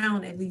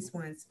Brown at least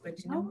once, but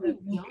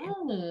we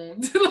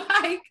don't.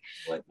 Like,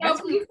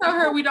 please tell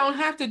her we don't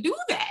have to do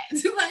that.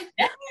 Like,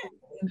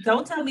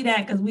 don't tell me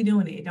that because we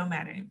doing it. It don't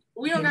matter.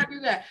 We don't gotta do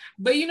that.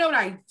 But you know what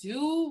I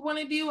do want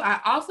to do? I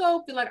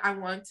also feel like I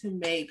want to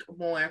make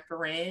more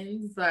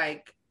friends,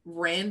 like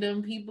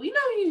random people. You know,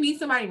 you meet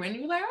somebody random,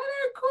 you're like, oh,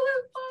 they're cool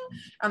as fun.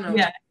 I don't know.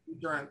 Yeah.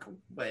 Drunk,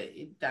 but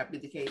that'd be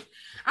the case.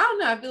 I don't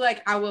know. I feel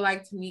like I would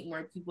like to meet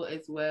more people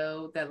as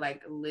well that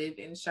like live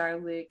in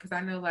Charlotte, because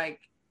I know like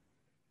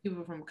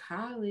people from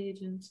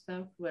college and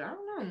stuff, but I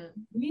don't know.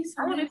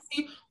 I want to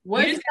see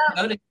what you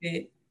notice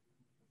it.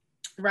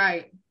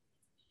 Right.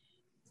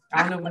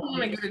 I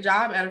want to get a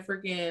job at a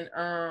freaking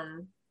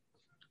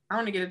I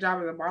want to get a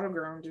job as a bottle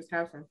girl and just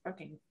have some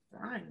fucking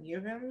fun. You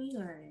feel me?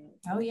 Like,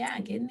 oh yeah,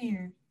 get in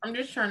there. I'm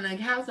just trying to like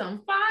have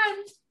some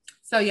fun.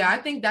 So yeah, I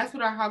think that's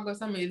what our Hot Girl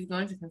Summer is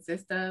going to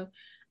consist of.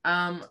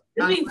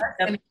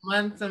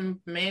 Once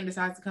some man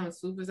decides to come and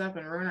swoop us up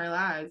and ruin our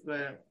lives,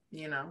 but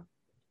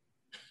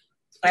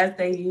as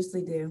they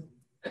usually do.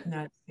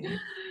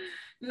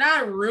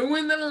 Not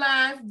ruin the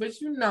life, but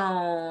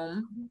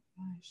Oh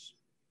gosh.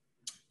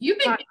 You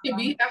think it could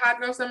be a Hot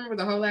Girl Summer with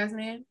a whole ass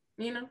man?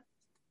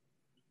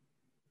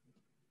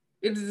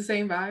 It's the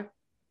same vibe.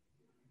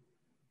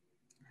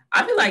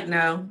 I feel like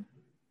no.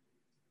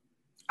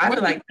 What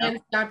feel like no.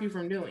 Stop you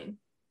from doing?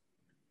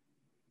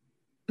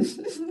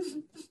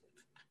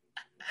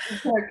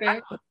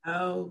 Okay.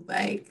 Oh,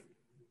 like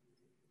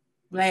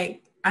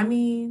I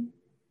mean,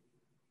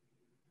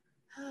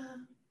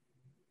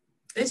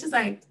 it's just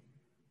like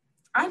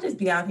I just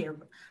be out here.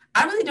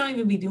 I really don't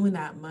even be doing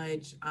that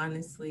much,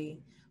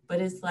 honestly. But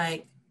it's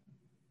like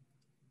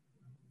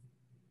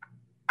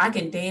I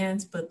can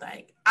dance, but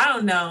like I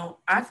don't know.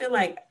 I feel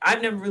like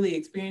I've never really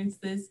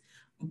experienced this,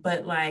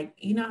 but like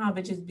how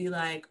bitches be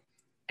like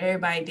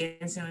everybody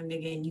dancing on a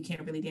nigga and you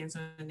can't really dance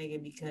on a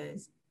nigga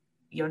because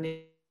your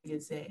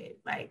nigga said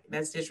like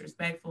that's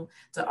disrespectful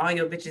to all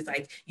your bitches.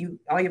 Like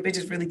all your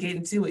bitches really get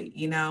into it,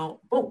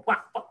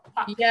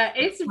 Yeah,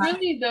 it's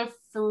really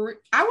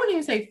I wouldn't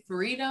even say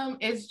freedom.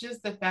 It's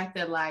just the fact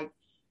that like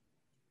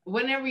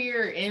whenever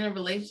you're in a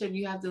relationship,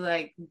 you have to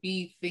like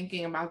be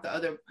thinking about the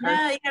other person.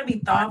 Yeah, you gotta be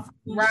thoughtful.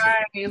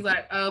 Right. It's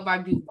like, oh, if I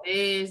do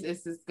this,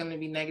 it's just gonna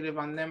be negative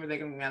on them, or they're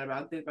gonna be mad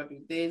about this. If I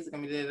do this, it's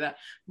gonna be that.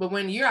 But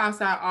when you're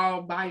outside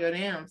all by your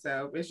damn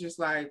self, it's just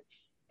like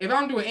if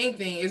I'm doing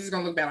anything, it's just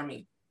gonna look bad on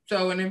me.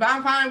 So, and if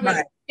I'm fine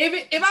with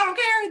if I don't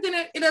care,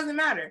 then it doesn't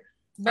matter.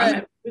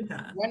 But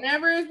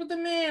whenever it's with a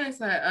man, it's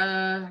like,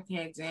 I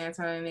can't dance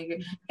on a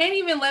nigga. Can't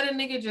even let a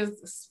nigga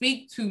just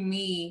speak to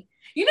me.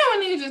 You know,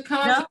 when niggas just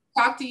come up to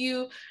talk to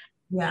you,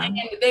 and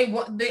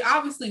they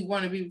obviously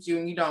want to be with you,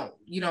 and you don't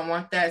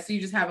want that. So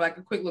you just have like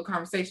a quick little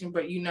conversation,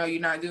 but you're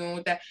not doing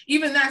with that.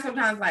 Even that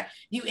sometimes like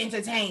you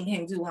entertain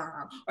him too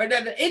long, or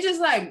that it's just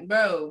like,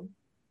 bro.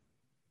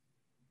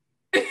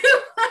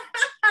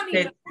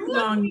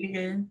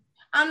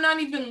 I'm not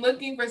even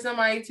looking for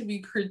somebody to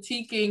be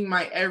critiquing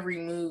my every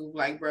move,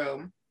 like,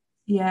 bro.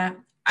 Yeah,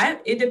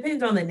 it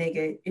depends on the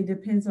nigga. It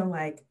depends on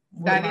like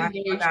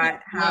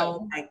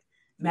how like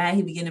mad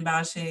he be getting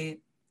about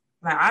shit.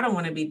 Like, I don't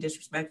want to be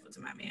disrespectful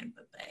to my man,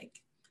 but like,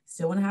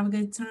 still want to have a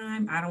good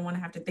time. I don't want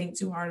to have to think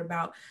too hard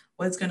about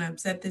what's gonna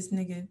upset this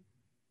nigga.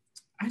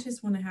 I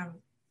just want to have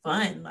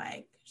fun.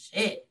 Like,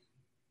 shit.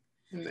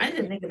 I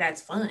just think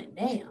that's fun.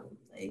 Damn.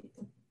 Like,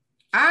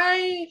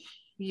 I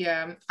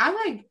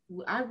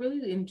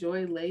really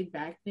enjoy laid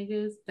back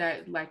niggas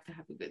that like to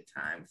have a good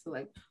time. So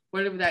like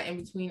whatever that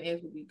in between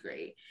is would be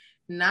great.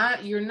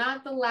 You're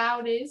not the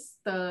loudest,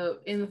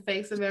 in the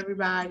face of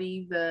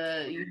everybody,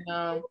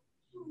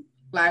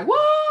 like,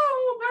 whoa,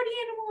 party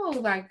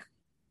animal. Like,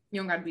 you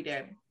don't gotta be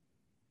that.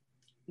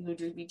 You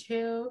just be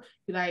chill.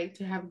 You like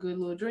to have a good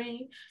little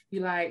drink.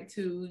 You like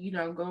to,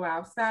 go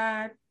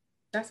outside.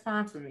 That's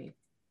fine for me.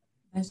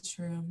 That's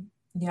true.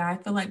 Yeah, I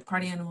feel like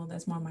party animal,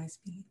 that's more my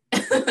speed.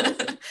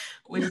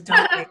 Which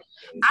don't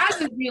I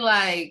just be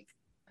like,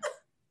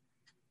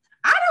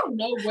 I don't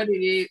know what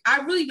it is.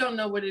 I really don't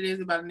know what it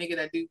is about a nigga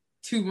that do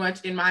too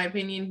much, in my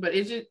opinion, but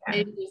it just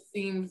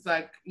seems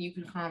like you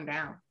can calm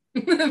down.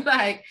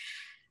 Like,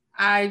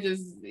 I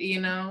just, I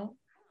feel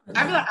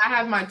like I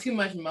have my too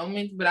much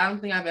moments, but I don't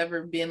think I've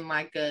ever been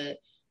like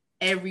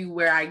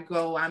everywhere I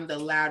go, I'm the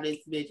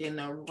loudest bitch in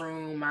the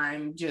room.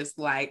 I'm just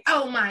like,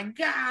 oh my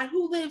God,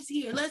 who lives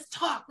here? Let's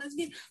talk.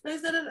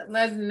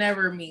 That's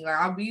never me. Like,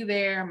 I'll be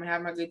there. I'm gonna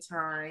have my good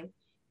time,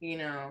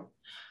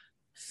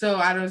 So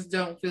I just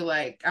don't feel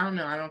like, I don't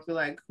know. I don't feel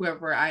like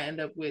whoever I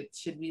end up with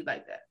should be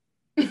like that.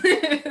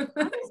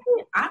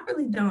 Honestly, I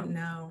really don't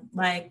know.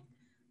 Like,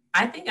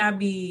 I think I'd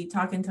be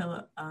talking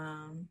to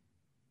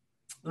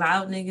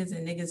loud niggas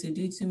and niggas who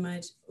do too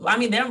much. Well, I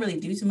mean, they don't really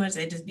do too much.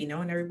 They just be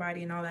knowing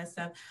everybody and all that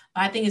stuff.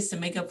 But I think it's to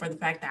make up for the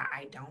fact that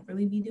I don't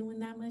really be doing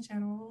that much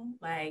at all.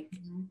 Like,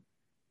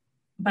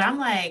 but I'm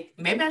like,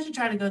 maybe I should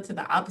try to go to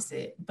the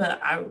opposite.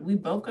 But we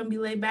both gonna be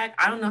laid back.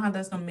 I don't know how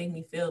that's gonna make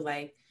me feel.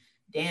 Like,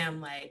 damn,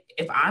 like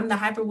if I'm the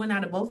hyper one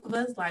out of both of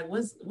us, like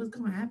what's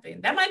gonna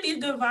happen? That might be a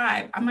good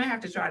vibe. I might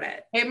have to try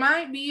that. It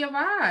might be a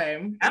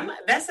vibe.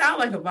 That sounds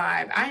like a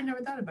vibe. I ain't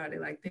never thought about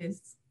it like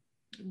this.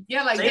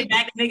 Yeah, like they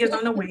back niggas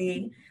on the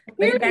way.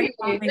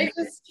 They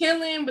just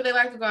chilling, but they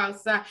like to go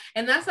outside,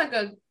 and that's like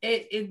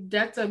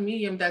that's a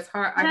medium that's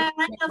hard. I like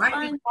it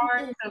might be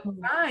hard to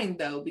find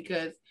though,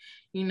 because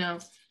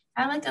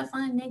I like a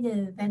fun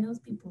nigga that knows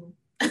people.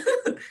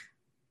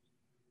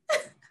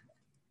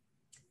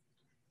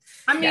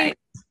 I mean,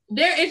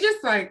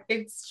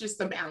 it's just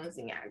a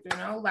balancing act,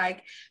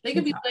 like they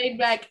could be laid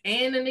back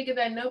and a nigga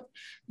that knows.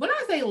 When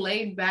I say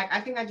laid back,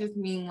 I think I just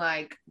mean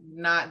like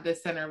not the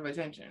center of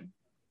attention.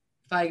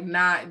 Like,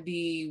 not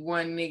the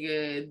one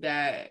nigga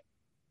that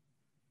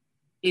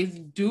is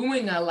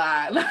doing a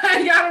lot. Like,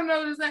 I don't know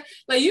what to say.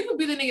 Like, you could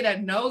be the nigga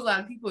that knows a lot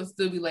of people and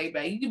still be laid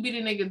back. You could be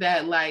the nigga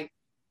that, like,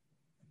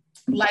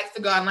 likes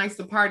to go out and likes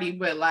to party,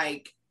 but,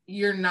 like,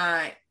 you're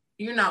not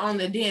on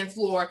the dance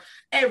floor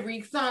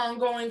every song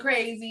going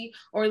crazy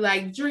or,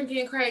 like,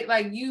 drinking crazy.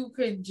 Like, you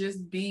could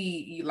just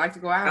be, you like to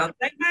go out.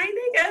 Like my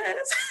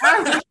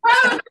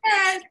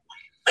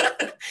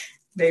niggas.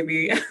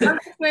 Baby.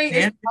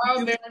 It's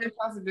all very a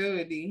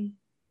possibility.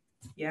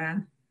 Yeah.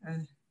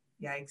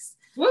 Yikes.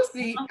 We'll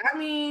see. I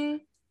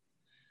mean,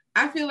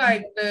 I feel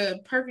like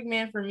the perfect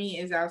man for me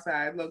is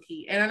outside, low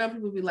key. And I know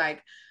people be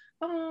like,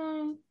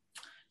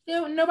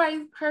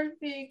 nobody's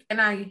perfect.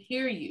 And I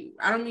hear you.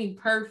 I don't mean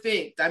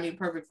perfect. I mean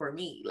perfect for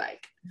me.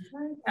 Like,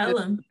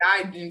 the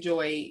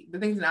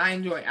things that I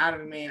enjoy out of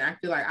a man, I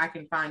feel like I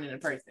can find in a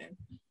person.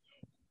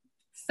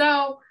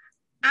 So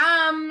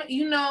I'm,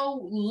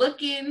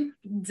 looking,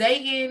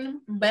 dating,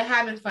 but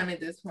having fun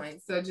at this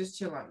point. So just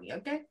chill on me,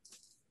 okay?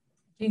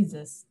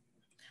 Jesus.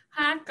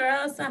 Hot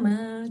girl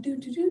summer.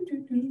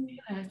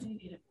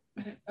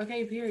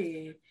 Okay,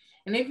 period.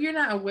 And if you're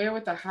not aware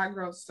with the hot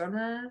girl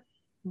summer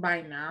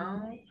by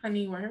now,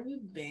 honey, where have you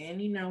been?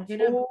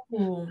 Hit up.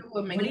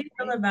 What do you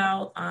feel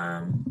about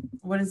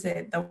what is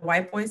it? The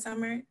white boy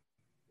summer?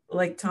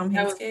 Like Tom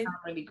Hanks kid?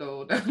 Comedy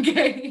gold.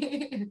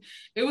 Okay.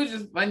 It was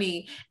just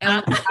funny.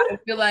 And I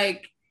feel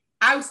like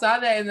I saw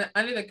that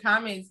under the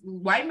comments,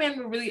 white men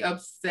were really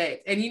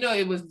upset. And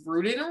it was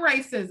rooted in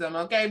racism,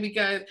 okay?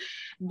 Because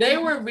they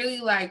were really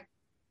like,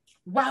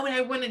 why would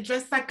I want to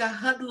dress like a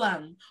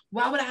hoodlum?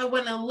 Why would I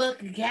want to look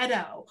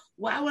ghetto?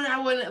 Why would I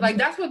want to, like,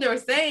 that's what they were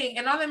saying.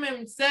 And all the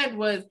men said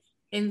was,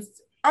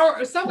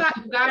 some guy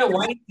got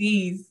white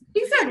tees.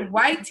 He said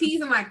white tees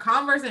and like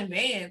Converse and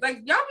Vans. Like,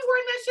 y'all be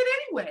wearing that shit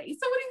anyway.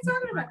 So what are you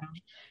talking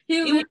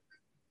about?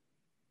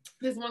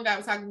 This one guy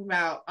was talking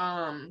about,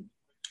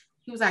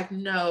 he was like,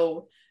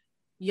 no,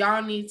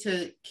 y'all need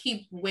to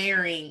keep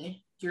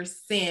wearing your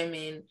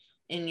salmon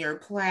and your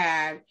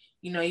plaid.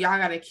 Y'all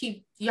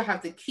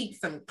have to keep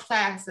some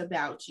class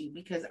about you,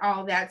 because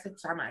all that to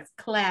talking about is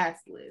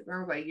classless. I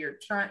was like, you're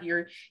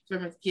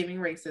giving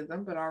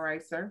racism, but all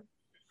right, sir.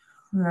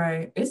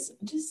 Right. It's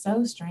just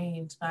so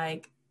strange.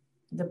 Like,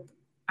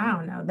 I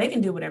don't know. They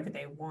can do whatever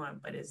they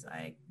want, but it's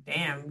like,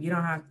 damn, you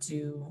don't have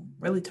to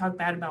really talk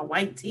bad about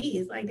white tea.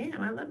 It's like,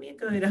 damn, I love me a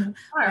good.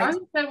 All he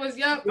said was,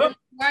 yup,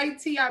 white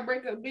tea, I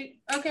break up, bitch.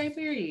 Okay,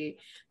 period.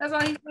 That's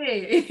all he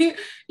said.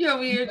 You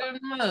over here doing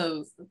the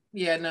most.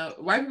 Yeah, no,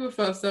 white people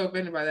felt so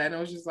offended by that. And it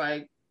was just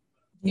like,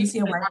 you see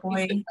a white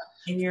boy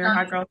in your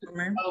hot girl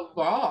summer?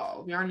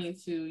 Evolve. Y'all need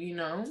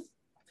to,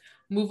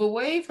 move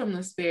away from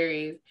the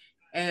Sperry's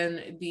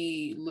and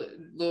the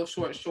little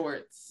short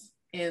shorts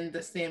and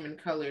the salmon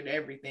colored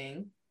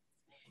everything,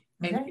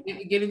 and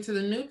get into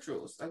the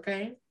neutrals,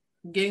 okay?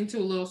 Get into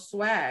a little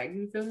swag.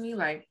 You feel me?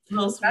 Like,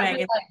 little swag.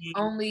 Like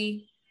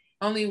only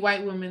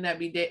white women that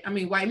be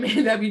white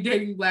men that be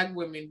dating black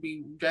women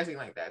be dressing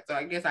like that. So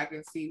I guess I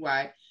can see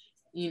why,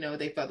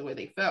 they felt the way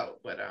they felt,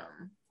 but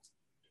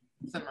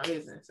it's none of my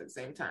business at the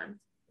same time.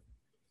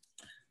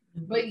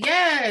 But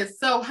yes,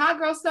 so hot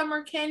girl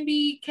summer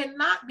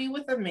cannot be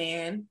with a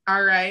man.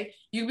 All right,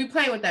 you be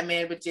playing with that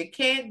man, but you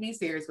can't be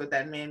serious with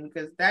that man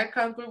because that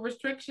comes with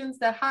restrictions.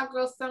 That hot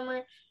girl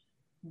summer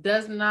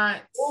does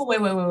not. Oh, wait.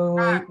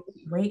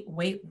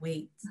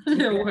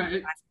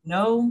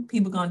 No,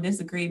 people gonna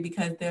disagree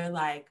because they're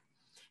like,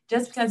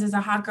 just because it's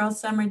a hot girl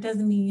summer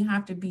doesn't mean you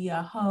have to be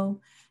a hoe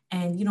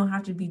and you don't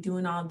have to be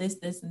doing all this,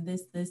 and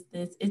this.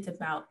 It's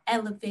about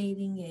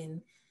elevating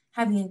and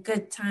having a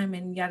good time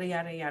and yada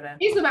yada yada.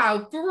 It's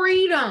about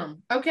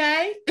freedom,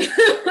 okay?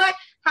 Like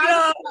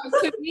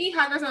to me,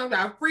 hot girl summer is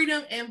about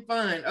freedom and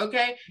fun,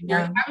 okay?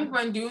 Yeah. You're having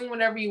fun doing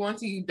whatever you want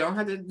to. You don't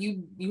have to.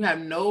 You have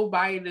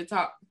nobody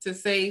to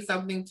say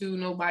something to.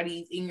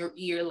 Nobody's in your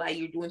ear like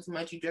you're doing too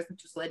much. You dressing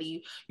too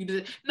slutty.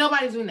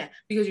 Nobody's doing that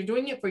because you're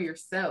doing it for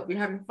yourself. You're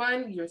having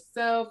fun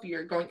yourself.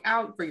 You're going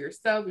out for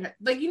yourself. That's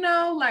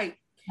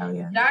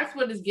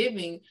what it's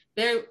giving.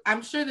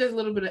 I'm sure there's a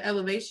little bit of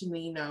elevation,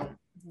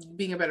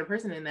 being a better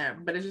person in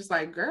that, but it's just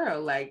like, girl,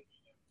 a lot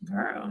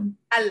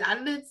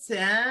of the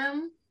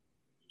time,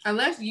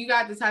 unless you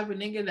got the type of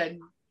nigga that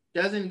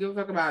doesn't give a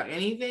fuck about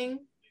anything,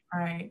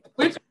 right?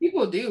 Which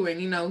people do,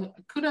 and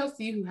kudos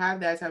to you who have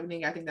that type of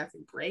nigga. I think that's a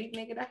great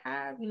nigga to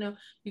have. You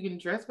can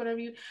dress whatever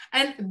you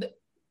and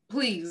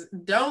please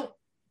don't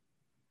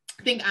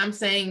think I'm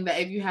saying that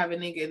if you have a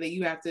nigga that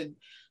you have to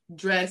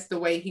dress the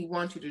way he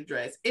wants you to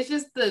dress. It's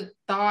just the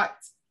thought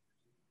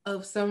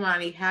of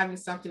somebody having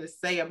something to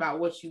say about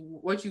what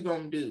you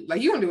gonna do.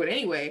 Like, you gonna do it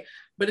anyway,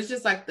 but it's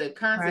just like the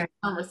constant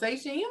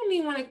conversation. You don't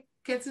even want to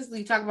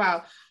consistently talk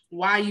about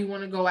why you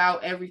want to go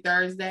out every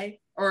Thursday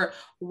or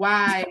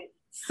why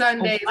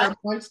Sundays are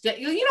brunch day.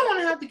 You don't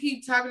want to have to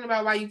keep talking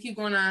about why you keep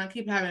going on,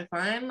 keep having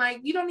fun. Like,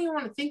 you don't even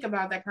want to think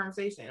about that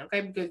conversation, okay?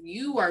 Because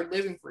you are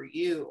living for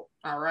you,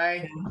 all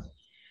right?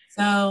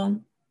 So,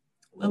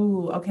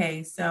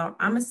 okay. So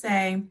I'm gonna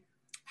say,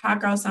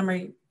 hot girl summer,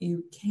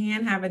 you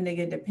can have a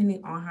nigga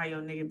depending on how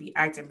your nigga be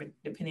acting, but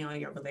depending on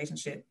your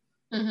relationship.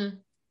 Mm-hmm.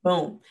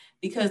 Boom.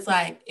 Because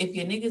like, if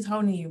your nigga's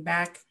holding you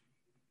back,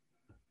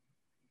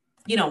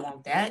 you don't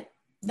want that.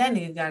 That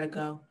nigga gotta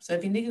go. So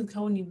if your nigga's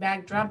holding you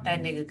back, drop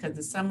that nigga because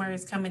the summer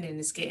is coming and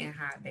it's getting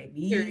hot,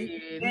 baby.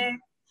 Period. Yeah.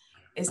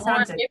 It's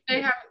time to.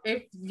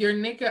 If your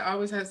nigga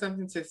always has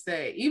something to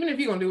say, even if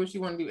you're gonna do what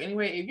you want to do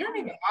anyway, if your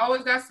nigga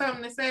always got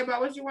something to say about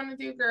what you want to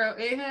do, girl,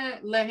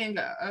 let him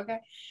go. Okay.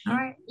 All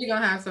right. You're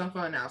gonna have some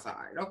fun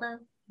outside. Okay.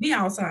 Be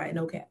outside.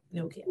 No cap.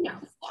 Be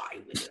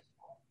outside with it.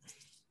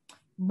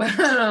 But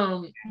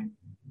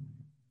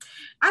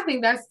I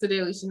think that's the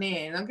daily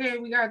shenanigans. Okay,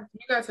 you got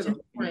to the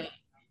point,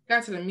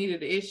 got to the meat of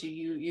the issue.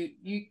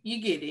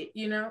 You get it,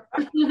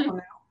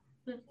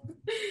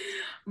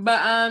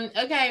 But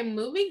okay,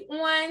 moving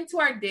on to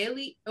our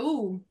daily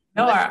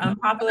our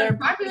unpopular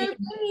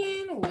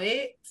opinion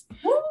with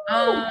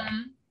our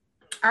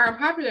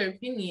unpopular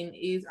opinion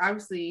is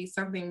obviously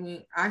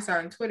something I saw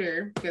on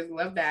Twitter because I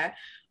love that.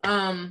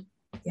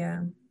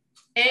 Yeah.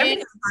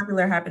 Everything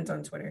popular happens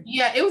on Twitter.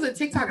 Yeah, it was a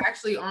TikTok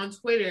actually on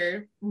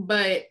Twitter,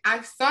 but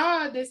I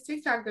saw this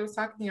TikTok that was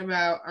talking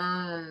about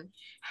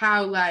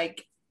how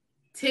like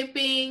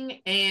tipping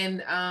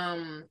and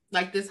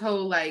like this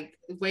whole like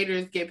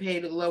waiters get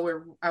paid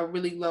a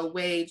really low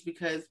wage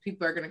because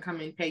people are gonna come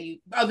and pay you.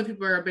 Other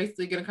people are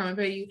basically gonna come and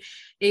pay you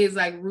is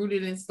like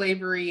rooted in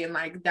slavery, and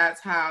like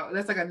that's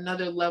like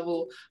another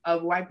level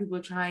of white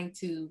people trying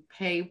to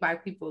pay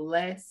black people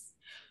less.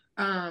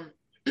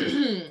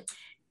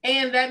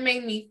 And that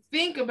made me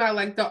think about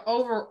like the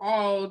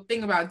overall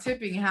thing about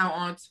tipping, how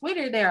on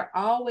Twitter they're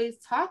always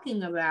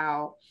talking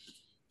about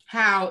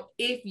how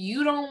if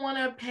you don't want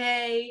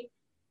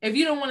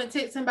to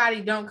tip somebody,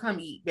 don't come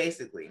eat,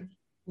 basically.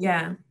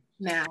 Yeah.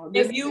 Now,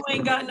 if you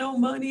ain't got no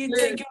money,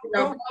 take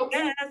your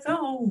ass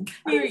home.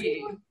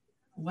 Period.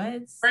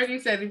 What? Fergie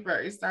said it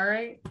first, all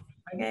right?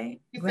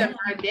 Okay. He said,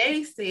 my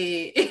daddy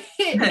said.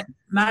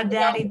 My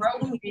daddy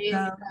broke me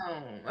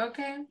home.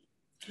 Okay.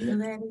 Your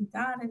daddy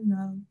gotta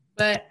know.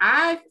 But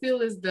I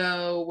feel as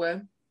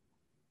though,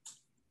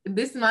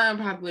 this is my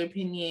unpopular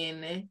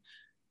opinion,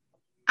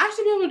 I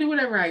should be able to do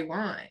whatever I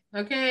want,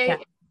 okay? Yeah.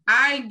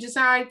 I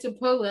decide to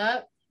pull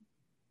up,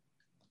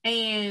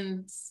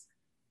 and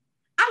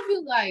I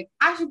feel like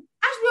I should be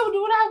able to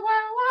do what I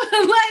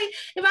want. Like,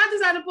 if I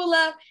decide to pull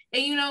up,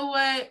 and you know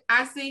what,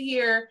 I sit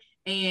here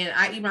and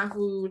I eat my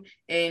food,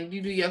 and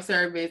you do your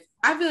service,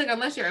 I feel like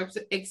unless you're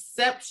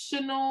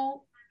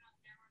exceptional,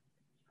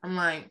 I'm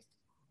like,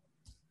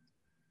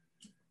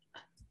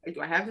 do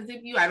I have to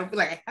tip you? I don't feel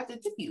like I have to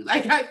tip you.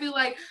 Like, I feel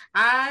like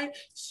I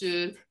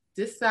should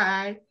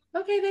decide,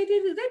 okay, they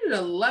did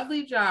a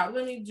lovely job.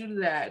 Let me do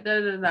that.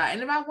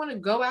 And if I want to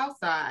go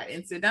outside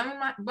and sit down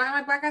by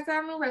my black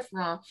outside in a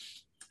restaurant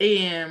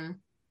and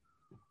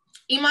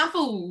eat my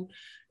food,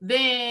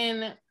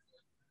 then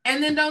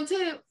don't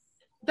tip.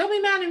 Don't be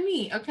mad at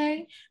me,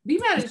 okay? Be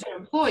mad at your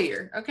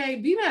employer, okay?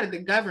 Be mad at the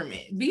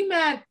government. Be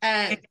mad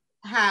at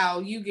how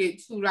you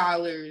get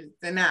 $2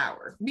 an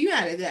hour. Be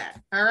mad at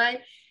that, all right?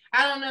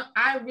 I don't know.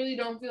 I really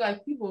don't feel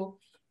like people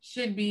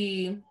should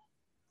be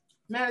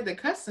mad at the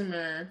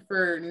customer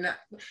for not,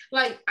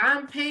 like,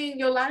 I'm paying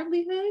your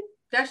livelihood.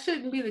 That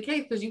shouldn't be the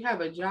case because you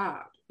have a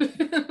job.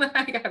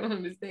 Like, I don't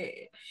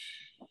understand.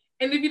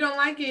 And if you don't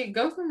like it,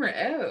 go somewhere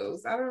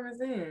else. I don't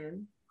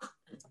understand.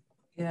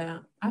 Yeah,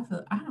 I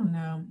don't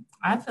know.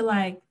 I feel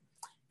like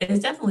it's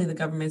definitely the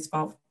government's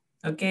fault.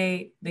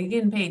 Okay, they're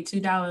getting paid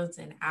 $2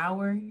 an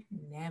hour.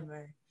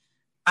 Never.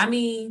 I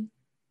mean,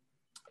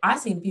 I've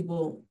seen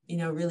people,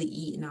 really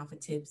eating off of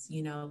tips,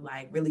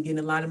 like really getting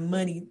a lot of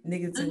money.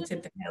 Niggas and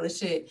tip the hell of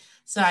shit.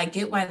 So I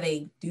get why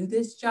they do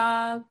this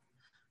job,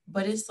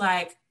 but it's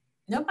like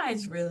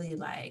nobody's really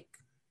like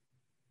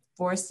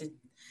forced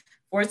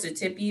to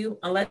tip you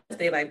unless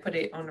they like put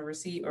it on the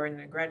receipt or in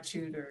the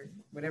gratitude or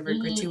whatever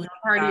gratuity.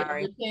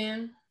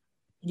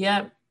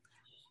 Yep.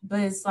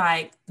 But it's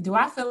like, do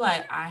I feel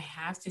like I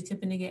have to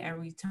tip a nigga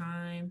every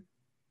time?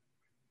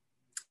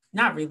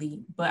 Not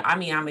really, but I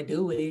mean, I'm gonna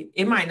do it.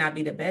 It might not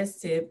be the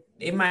best tip.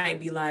 It might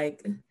be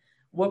like,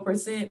 what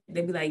percent?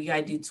 They'd be like, you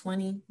gotta do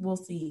 20. We'll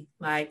see.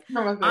 Like,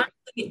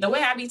 honestly, the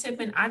way I be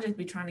tipping, I just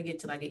be trying to get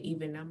to like an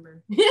even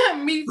number. Yeah,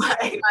 me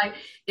too. Like,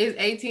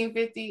 it's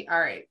 $18.50. All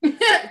right,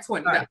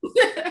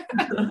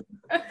 $20.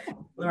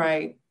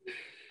 Right.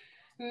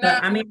 No.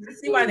 But I mean, I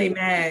see why they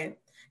mad.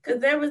 Because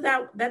there was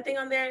that thing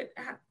on there.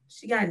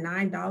 She got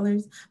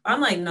 $9.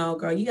 I'm like, no,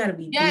 girl, you gotta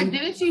be. Yeah,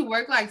 didn't she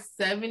work like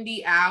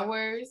 70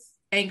 hours?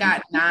 And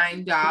got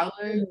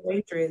 $9.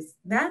 Waitress.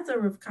 That's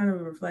kind of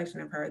a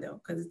reflection of her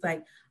though, because it's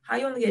like, how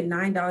you only get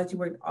 $9? You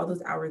worked all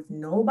those hours.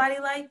 Nobody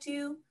liked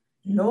you.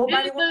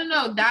 Nobody.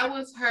 No. That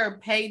was her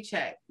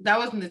paycheck. That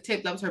wasn't the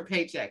tip. That was her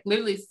paycheck.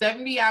 Literally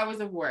 70 hours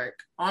of work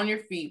on your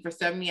feet for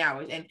 70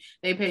 hours, and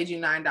they paid you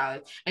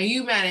 $9. And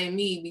you mad at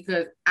me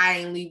because I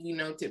ain't leave you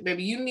no tip,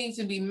 baby. You need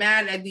to be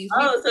mad at these.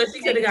 Oh, so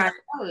she could have got.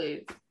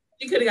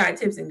 She could have got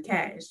tips in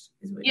cash.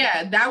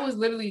 Yeah, that was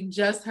literally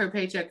just her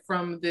paycheck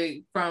from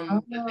the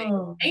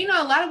thing. And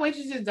a lot of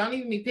waitresses don't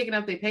even be picking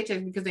up their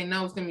paychecks because they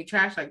know it's gonna be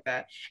trash like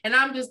that. And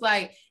I'm just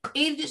like,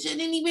 it just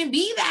shouldn't even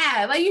be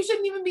that. Like, you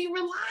shouldn't even be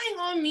relying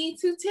on me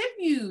to tip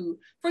you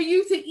for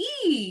you to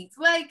eat.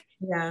 Like,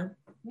 yeah,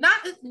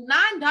 not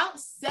 $9,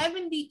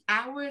 70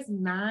 hours,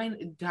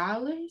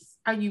 $9.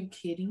 Are you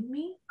kidding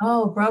me?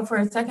 Oh, bro, for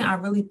a second, I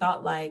really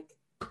thought like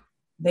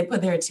they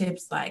put their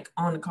tips like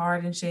on the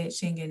card and shit.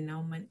 She ain't getting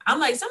no money. I'm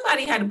like,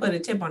 somebody had to put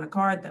a tip on the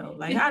card though.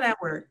 Like, how'd that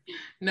work?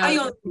 No, you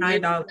only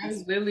 $9. That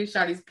was literally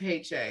Shawty's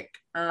paycheck.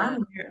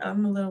 I'm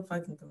a little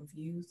fucking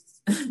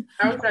confused. That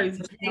was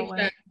Shawty's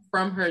paycheck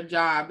from her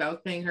job that was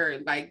paying her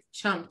like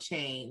chump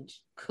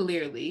change,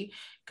 clearly.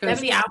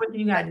 70 hours and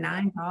you got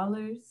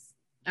 $9.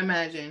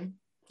 Imagine.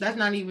 That's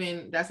not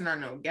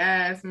no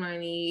gas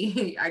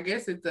money. I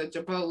guess it's a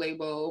Chipotle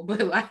bowl,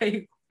 but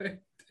like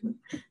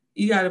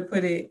you gotta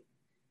put it.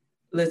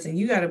 Listen,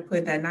 you got to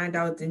put that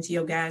 $9 into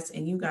your gas,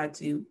 and you got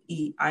to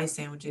eat ice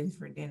sandwiches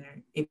for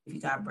dinner if you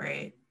got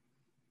bread.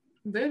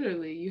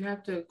 Literally, you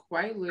have to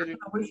quite literally.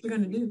 What you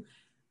gonna do?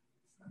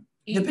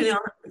 Depending on,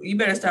 you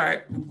better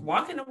start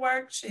walking to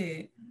work.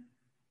 Shit,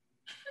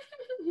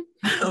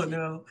 I don't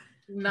know.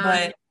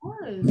 But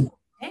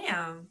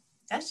damn,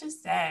 that's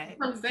just sad.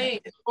 I'm saying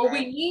what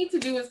we need to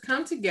do is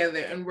come together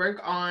and work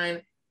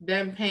on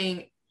them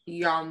paying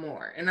y'all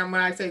more. And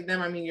when I say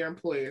them, I mean your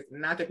employers,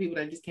 not the people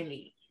that just can't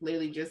eat.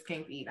 Literally just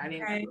came to eat. I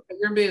didn't pay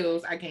your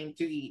bills. I came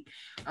to eat.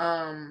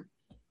 That's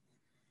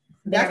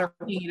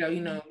you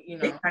know.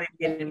 They're trying to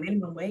get a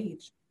minimum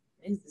wage.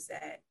 It's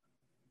sad.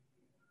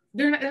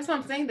 That's what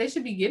I'm saying. They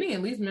should be getting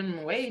at least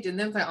minimum wage, and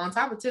then like on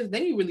top of tips,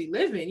 then you really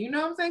living. You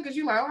know what I'm saying? Because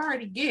you like, I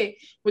already get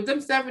with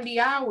them 70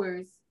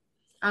 hours.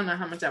 I don't know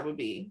how much that would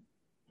be.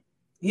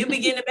 You be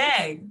getting a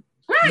bag.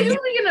 Right, you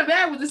only get a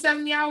bag with the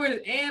 70 hours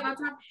and on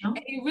top, and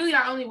you really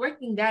are only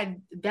working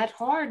that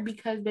hard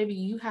because baby,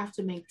 you have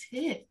to make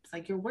tips.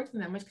 Like, you're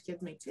working that much because you have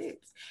to make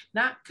tips,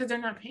 not because they're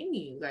not paying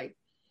you. Like,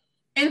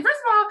 and first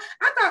of all,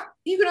 I thought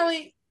you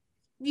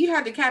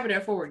had to cap it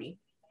at 40.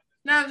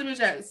 Now the bitch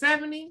at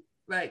 70,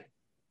 like,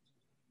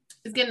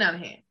 it's getting out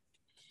of hand.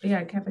 You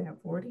gotta cap it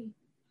at 40?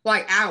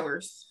 Like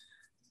hours.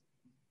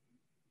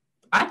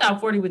 I thought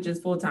 40 was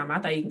just full time. I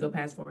thought you can go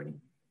past 40.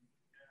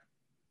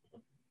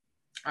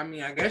 I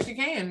mean, I guess you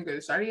can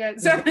because Shawty at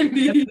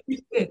 70.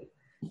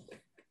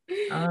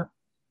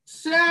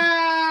 So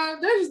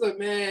that's just a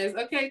mess.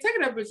 Okay, take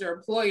it up with your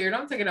employer.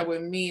 Don't take it up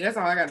with me. That's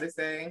all I got to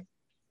say.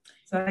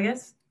 So I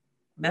guess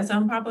that's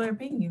unpopular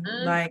opinion.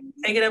 Mm-hmm. Like,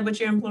 take it up with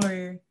your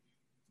employer.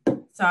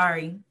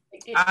 Sorry.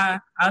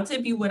 I'll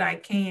tip you what I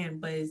can,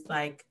 but it's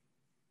like,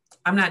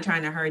 I'm not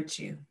trying to hurt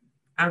you.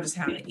 I'm just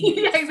trying to eat.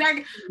 Yeah,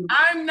 exactly.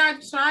 I'm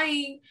not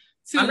trying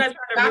to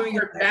stop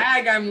your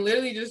bag. I'm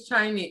literally just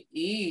trying to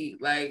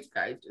eat. Like,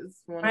 I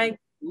just want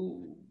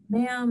to.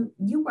 Ma'am,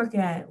 you work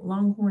at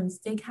Longhorn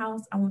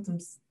Steakhouse. I want some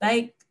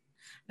steak.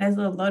 That's a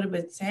little loaded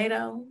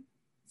potato.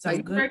 So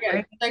you work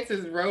at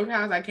Texas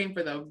Roadhouse. I came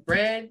for the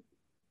bread.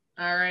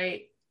 All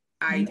right.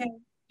 I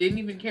didn't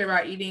even care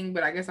about eating,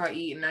 but I guess I'll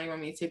eat. And now you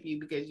want me to tip you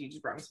because you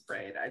just brought me some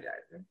bread.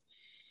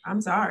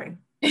 I'm sorry.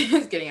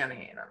 It's getting out of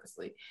hand,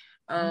 honestly.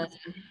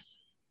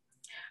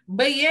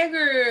 But yeah,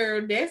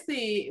 girl, that's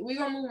it. We're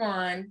gonna move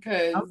on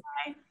because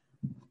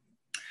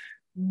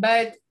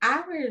But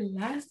our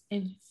last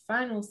and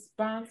final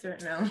sponsor,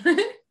 no,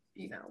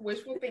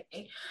 wishful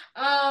thinking.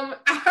 Our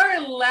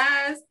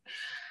last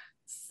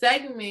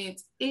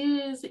segment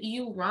is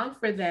You Wrong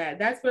for That.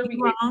 That's where we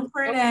get wrong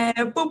for that.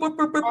 All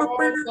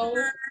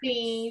those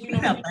things,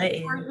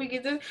 we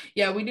get this.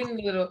 Yeah, we did a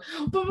little.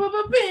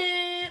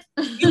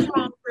 You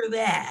wrong for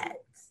that.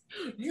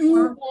 You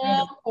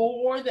wrong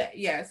for that.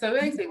 Yeah. So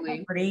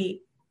basically,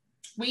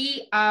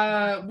 we be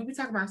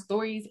talking about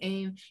stories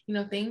and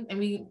things, and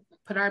we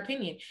put our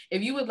opinion.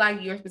 If you would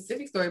like your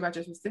specific story about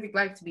your specific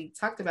life to be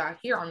talked about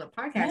here on the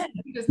podcast,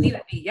 you just need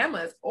to DM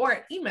us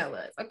or email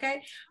us,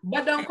 okay?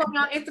 But don't call me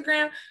on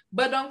Instagram,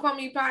 but don't call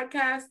me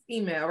podcast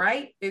email,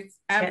 right? It's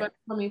at but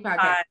call me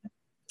podcast.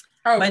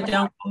 But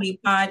don't call me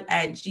pod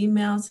at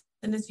Gmail.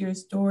 Send us your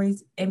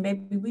stories, and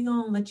baby, we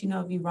gonna let you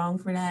know if you're wrong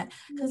for that.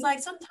 Cause like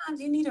sometimes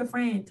you need a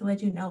friend to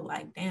let you know,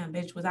 like, damn,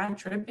 bitch, was I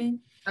tripping?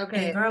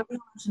 Okay, and girl, we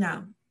want you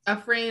know. A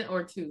friend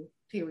or two,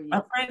 period.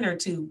 A friend or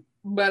two.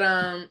 But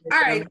all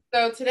right.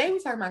 So today we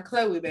talking about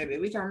Khloe, baby.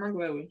 We talking about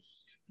Khloe.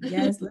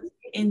 Yes, let's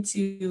get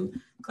into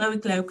Khloe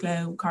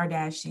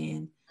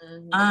Kardashian.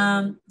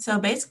 Mm-hmm. So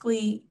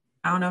basically,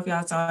 I don't know if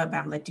y'all saw it, but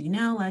I'm let you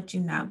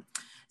know.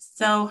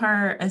 So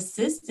her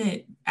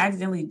assistant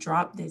accidentally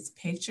dropped this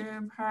picture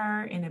of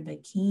her in a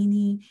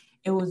bikini.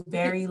 It was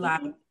very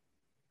like,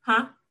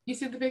 huh? You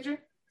see the picture?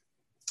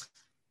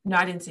 No,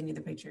 I didn't send you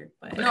the picture.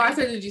 But no, I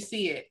said, did you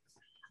see it?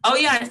 Oh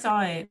yeah, I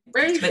saw it.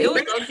 But it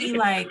was mostly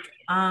like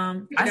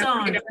I saw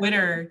on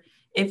Twitter.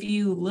 If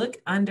you look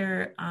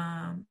under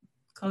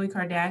Khloe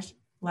Kardashian,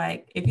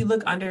 like if you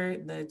look under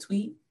the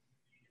tweet,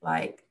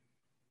 like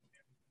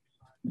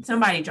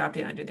somebody dropped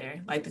it under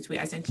there, like the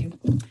tweet I sent you.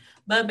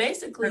 But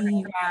basically,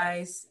 you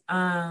guys,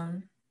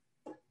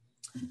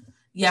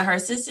 yeah, her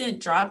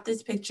assistant dropped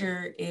this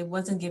picture. It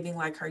wasn't giving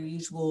like her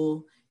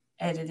usual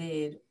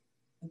edited,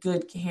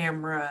 good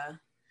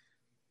camera,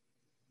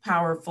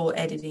 powerful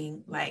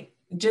editing, like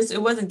just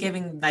it wasn't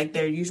giving like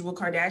their usual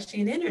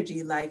Kardashian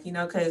energy, like,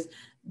 because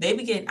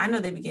I know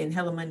they be getting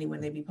hella money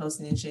when they be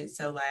posting and shit.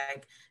 So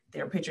like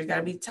their pictures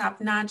gotta be top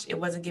notch. It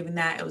wasn't giving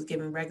that. It was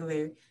giving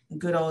regular,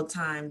 good old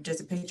time,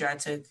 just a picture I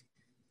took,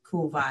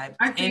 cool vibe.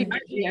 That's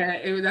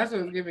what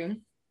it was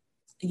giving.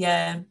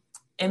 Yeah.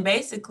 And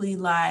basically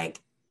like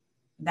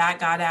that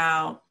got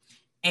out.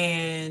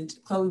 And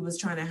Khloe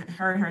was her and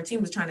her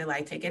team was trying to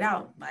like take it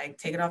out, like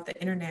take it off the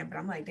internet. But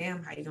I'm like,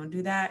 damn, how you gonna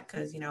do that?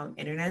 Because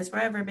internet is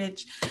forever,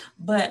 bitch.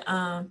 But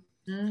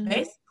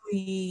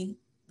basically,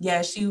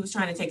 yeah, she was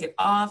trying to take it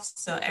off.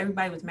 So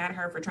everybody was mad at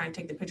her for trying to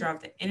take the picture off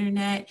the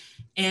internet.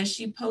 And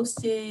she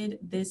posted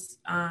this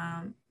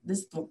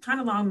this kind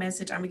of long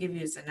message. I'm gonna give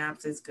you a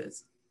synopsis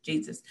because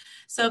Jesus.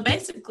 So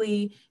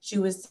basically, she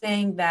was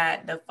saying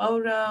that the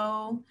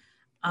photo.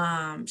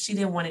 She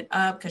didn't want it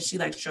up because she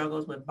like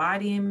struggles with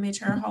body image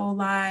her whole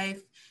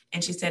life.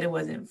 And she said it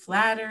wasn't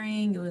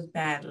flattering. It was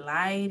bad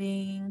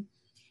lighting.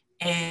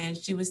 And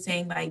she was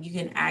saying like, you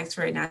can ask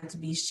for it not to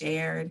be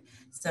shared.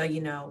 So,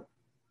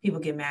 people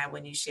get mad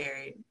when you share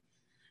it.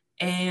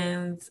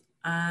 And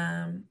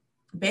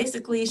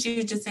basically she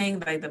was just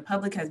saying like the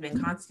public has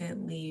been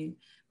constantly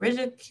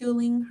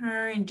ridiculing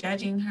her and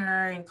judging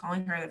her and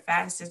calling her the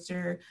fat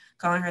sister,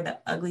 calling her the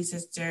ugly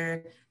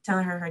sister,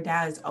 telling her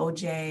dad is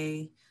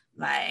OJ,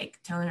 like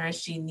telling her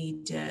she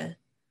need to,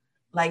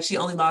 like she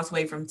only lost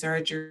weight from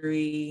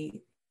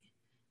surgery,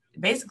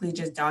 basically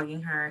just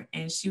dogging her.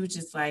 And she was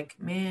just like,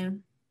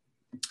 man,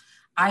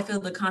 I feel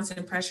the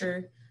constant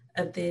pressure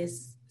of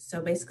this.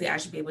 So basically I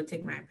should be able to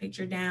take my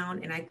picture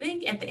down. And I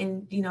think at the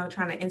end,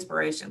 trying to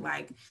inspiration,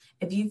 like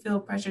if you feel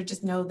pressure,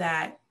 just know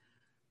that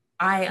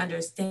I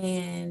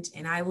understand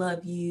and I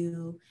love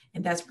you.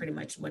 And that's pretty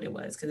much what it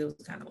was because it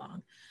was kind of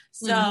long.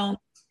 So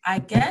I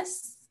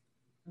guess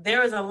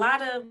there was a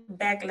lot of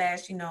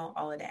backlash,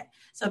 all of that.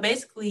 So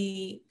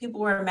basically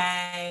people were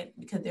mad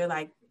because they're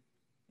like,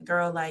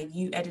 girl, like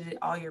you edited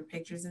all your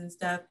pictures and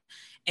stuff.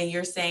 And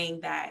you're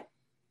saying that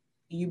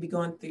you be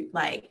going through,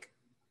 like,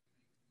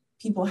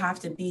 people have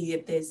to be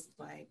at this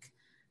like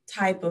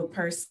type of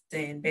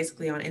person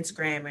basically on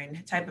Instagram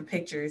and type of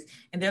pictures.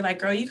 And they're like,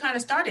 girl, you kind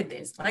of started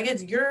this. Like,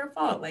 it's your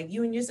fault. Like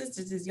you and your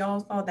sisters, is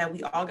y'all's fault that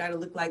we all got to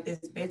look like this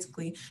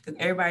basically because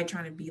everybody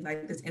trying to be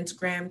like this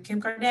Instagram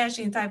Kim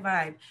Kardashian type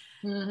vibe.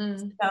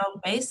 So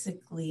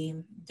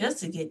basically, just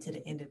to get to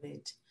the end of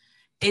it,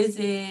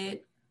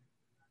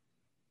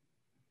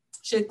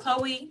 should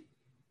Khloe,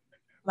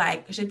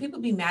 like, should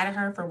people be mad at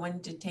her for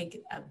wanting to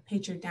take a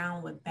picture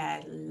down with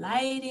bad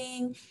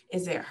lighting?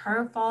 Is it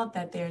her fault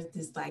that there's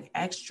this like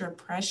extra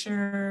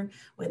pressure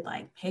with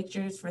like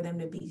pictures for them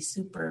to be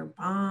super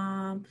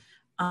bomb?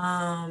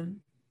 And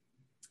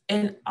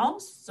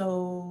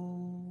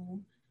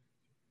also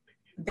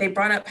they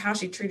brought up how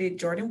she treated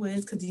Jordyn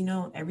Woods because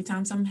every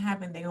time something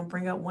happened, they're gonna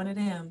bring up one of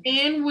them.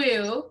 And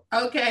will,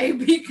 okay,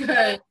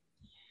 because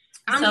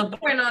I'm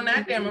waiting on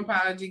that damn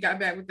apology. Got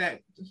back with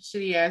that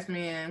shitty ass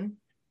man.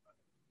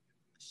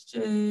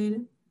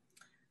 Should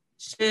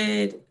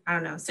I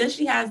don't know, since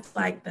she has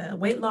like the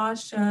weight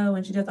loss show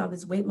and she does all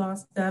this weight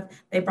loss stuff,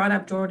 they brought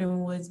up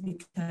Jordyn Woods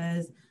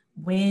because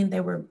when they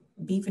were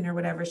beefing or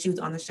whatever. She was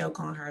on the show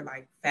calling her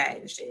like fat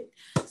and shit.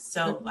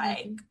 So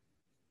like,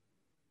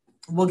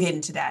 we'll get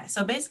into that.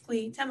 So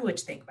basically, tell me what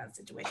you think about the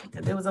situation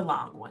because it was a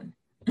long one.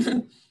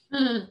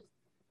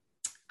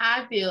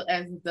 I feel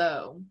as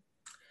though,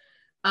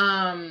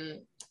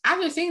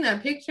 after seeing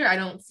that picture, I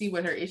don't see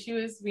what her issue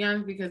is, to be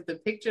honest, because the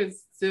picture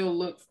still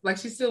looks like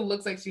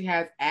she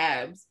has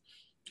abs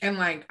and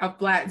like a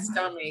flat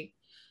stomach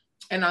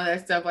and all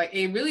that stuff. Like,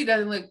 it really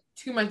doesn't look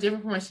too much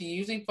different from what she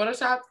usually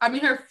photoshops. I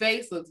mean, her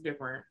face looks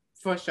different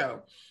for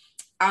sure.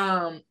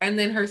 And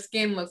then her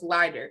skin looks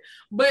lighter,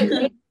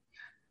 but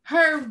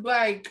her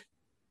body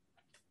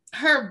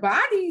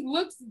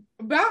looks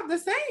about the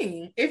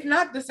same, if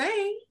not the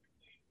same.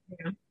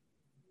 Yeah.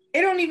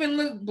 It don't even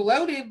look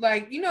bloated,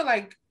 like, you know,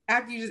 like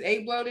after you just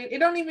ate bloated.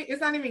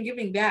 It's not even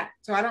giving that.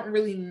 So I don't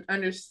really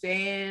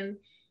understand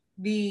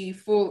the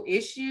full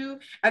issue.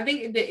 I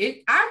think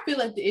I feel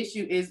like the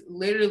issue is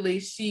literally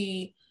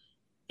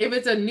if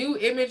it's a new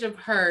image of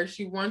her,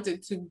 she wants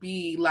it to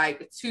be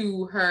like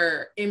to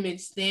her image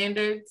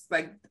standards,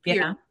 like,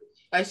 yeah.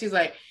 Like, she's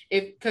like,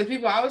 because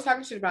people are always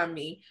talking shit about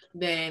me,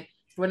 then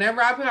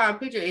whenever I put out a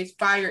picture, it's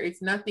fire.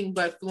 It's nothing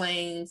but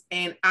flames,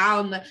 and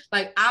I'll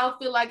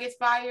feel like it's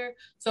fire,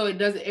 so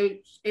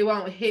it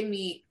won't hit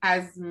me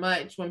as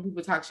much when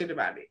people talk shit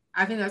about it.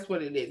 I think that's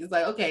what it is. It's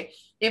like, okay,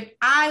 if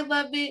I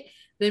love it,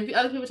 then if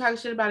other people talking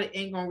shit about it,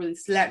 ain't gonna really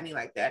slap me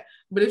like that.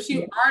 But if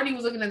she already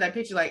was looking at that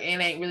picture like, it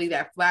ain't really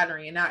that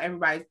flattering, and now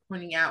everybody's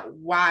pointing out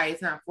why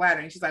it's not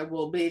flattering, she's like,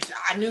 well, bitch,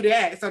 I knew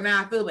that, so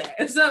now I feel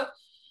bad. So.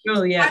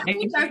 Oh yeah, I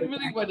think that's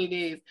really what it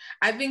is.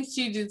 I think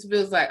she just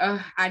feels like,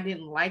 oh, I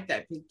didn't like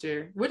that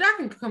picture, which I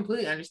can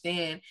completely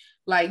understand.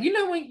 Like, you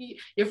know, when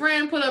your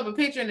friend put up a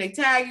picture and they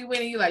tag you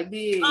in, and you like,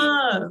 bitch.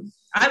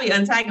 I be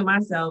untagging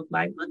myself.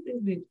 Like, look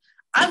this bitch.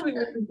 I be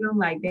really feeling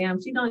like,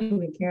 damn, she don't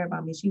even care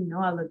about me. She know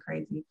I look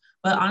crazy.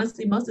 But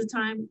honestly, most of the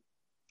time,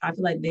 I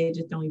feel like they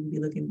just don't even be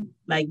looking.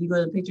 Like, you go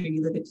to the picture,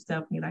 you look at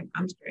yourself, and you're like,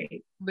 I'm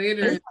straight.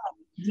 Literally. Like,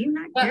 do you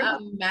not care?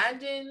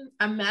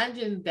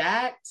 Imagine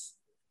that.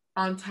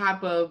 On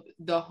top of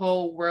the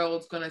whole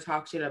world's gonna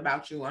talk shit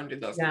about you under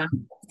those. Yeah.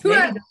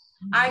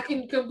 I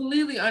can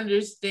completely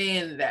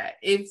understand that.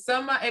 If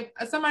somebody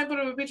put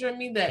up a picture of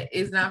me that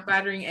is not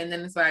flattering, and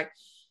then it's like,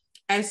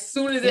 as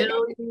soon as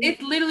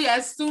it's literally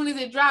as soon as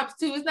it drops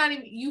too. It's not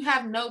even, you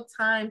have no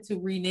time to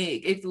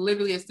renege. It's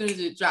literally as soon as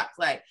it drops,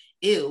 like,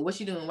 ew, what's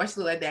she doing? Why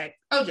she look like that?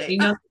 OJ, you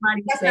know,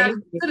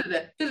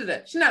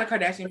 she's not a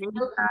Kardashian.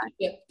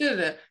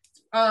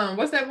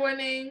 What's that boy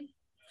name?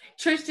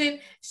 Tristan,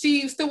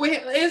 she still with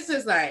him. It's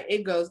just like,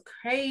 it goes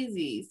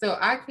crazy. So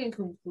I can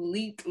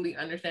completely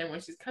understand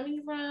where she's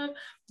coming from,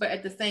 but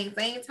at the same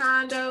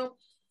time though,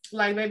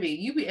 like, baby,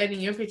 you be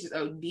editing your pictures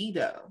OD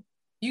though.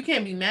 You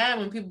can't be mad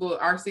when people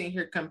are sitting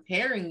here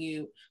comparing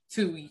you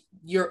to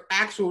your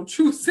actual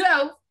true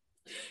self,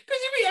 because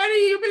you be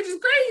editing your pictures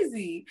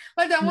crazy.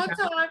 Like that one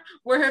time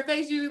where her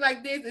face usually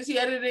like this, and she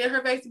edited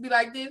her face to be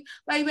like this.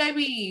 Like,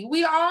 baby,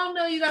 we all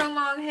know you got a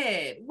long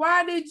head.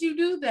 Why did you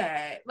do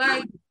that?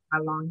 Like,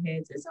 our long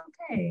heads, it's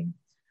okay.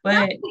 But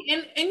right.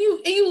 and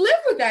you live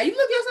with that. You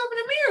look yourself in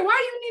the mirror. Why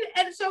do you need to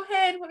edit your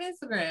head with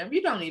Instagram?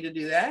 You don't need to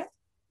do that.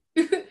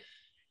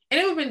 And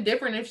it would have been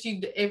different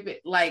if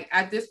like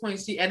at this point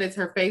she edits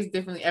her face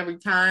differently every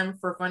time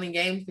for fun and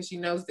games, because she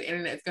knows the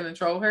internet's gonna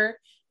troll her.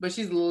 But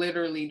she's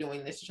literally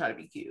doing this to try to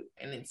be cute,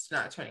 and it's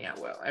not turning out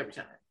well every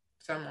time.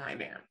 So I'm like,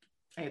 damn,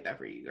 I hate that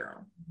for you,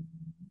 girl.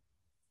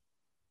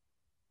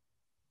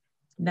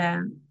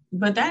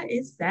 But that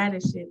is sad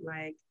as shit.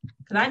 Like,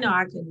 cause I know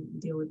I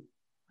couldn't deal with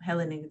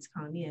hella niggas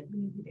calling me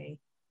every day.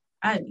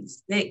 I'd be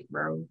sick,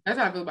 bro. That's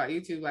how I feel about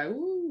YouTube. Like,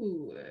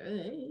 ooh,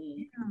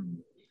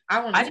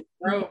 I want to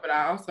grow, but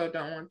I also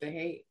don't want the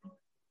hate.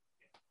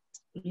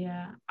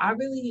 Yeah, I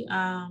really,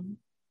 I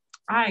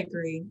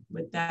agree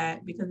with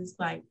that, because it's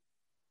like,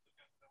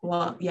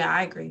 well, yeah,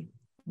 I agree.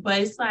 But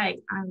it's like,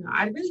 I don't know.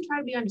 I really try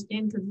to be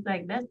understanding, because it's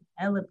like, that's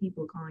hella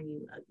people calling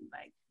you ugly.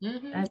 Like,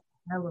 that's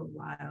hella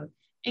wild.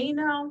 And you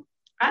know,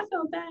 I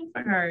felt bad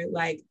for her,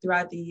 like,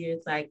 throughout the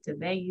years, like, because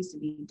they used to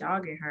be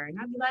dogging her, and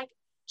I'd be like,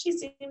 she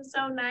seems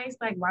so nice.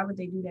 Like, why would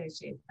they do that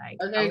shit? Like,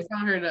 okay,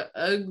 calling her the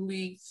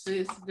ugly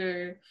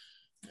sister,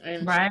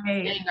 and right, she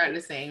ain't got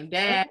the same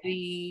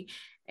daddy,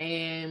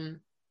 and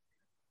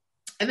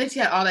then she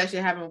had all that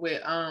shit happen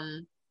with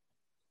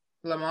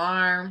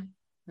Lamar.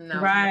 No,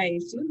 right,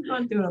 she was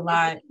going through a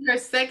lot. Her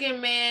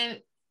second man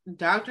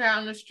dogged her out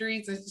on the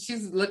streets, and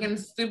she's looking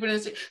stupid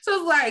and shit. So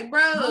it's like,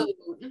 bro.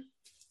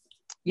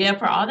 Yeah,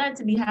 for all that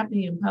to be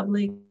happening in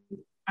public,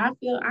 I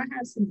feel I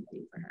have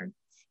sympathy for her.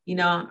 You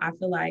know, I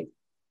feel like,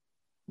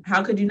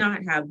 how could you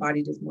not have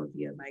body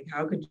dysmorphia? Like,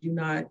 how could you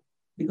not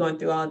be going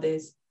through all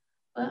this?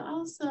 But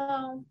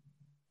also,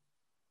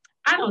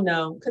 I don't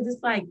know, because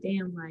it's like,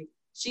 damn, like,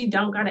 she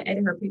don't got to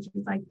edit her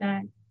pictures like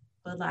that.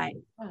 But like,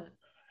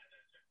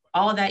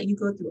 all that, you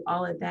go through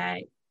all of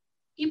that,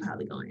 you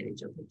probably going to edit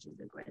your pictures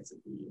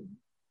aggressively.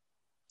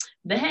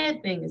 The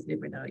head thing is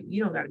different, though.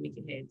 You don't got to make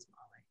your head smaller.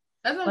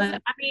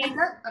 But I mean,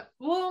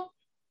 well,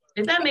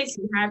 if that makes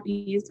you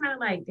happy, it's kind of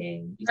like,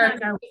 dang, you kind of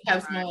got to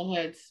have small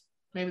heads.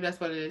 Maybe that's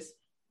what it is.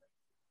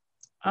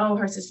 Oh,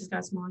 her sister's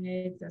got small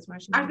heads. That's why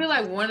she. I feel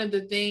like one of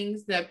the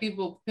things that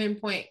people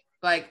pinpoint,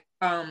 like,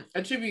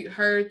 attribute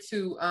her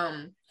to,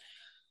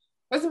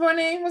 what's the boy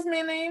name? What's the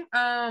man's name?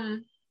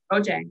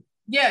 OJ.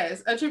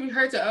 Yes, attribute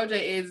her to OJ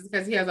is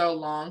because he has a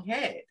long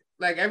head.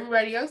 Like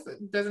everybody else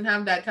doesn't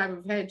have that type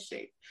of head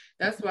shape.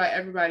 That's why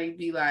everybody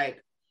be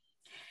like,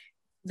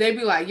 they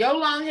be like, yo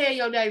long head,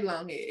 yo daddy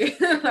long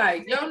head.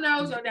 Like, yo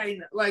nose, yo daddy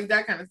nose. Like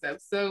that kind of stuff.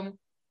 So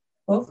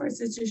both her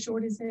sisters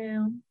short as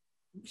hell.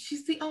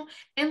 She's the only,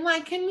 and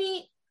like, can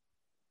we,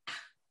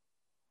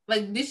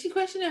 like, did she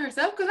question it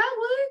herself? Because I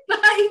would.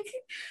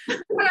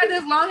 Like, I got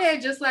this long hair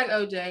just like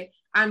OJ.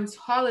 I'm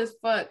tall as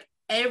fuck.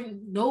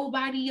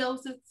 Nobody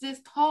else is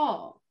this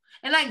tall.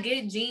 And I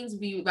get jeans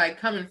be like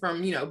coming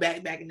from, you know,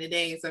 back in the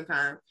day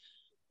sometimes.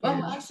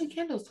 Yeah. Oh, actually,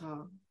 Kendall's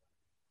tall.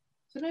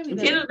 So maybe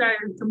Kendall's got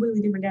a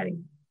completely different daddy.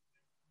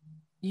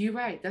 You're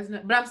right. That's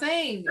not, but I'm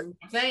saying.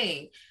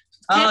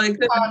 Oh, it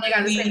could tall, they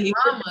got the same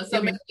mama,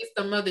 so maybe it's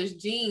the mother's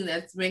gene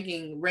that's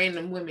making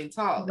random women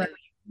tall. Right.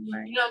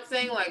 Right. You know what I'm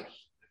saying? Like,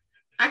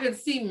 I could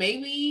see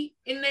maybe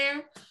in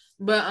there,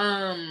 but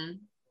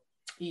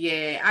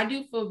yeah, I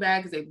do feel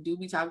bad because they do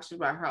be talking shit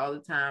about her all the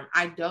time.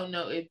 I don't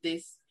know if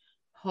this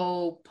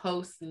whole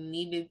post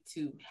needed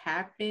to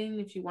happen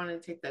if you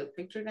wanted to take that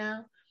picture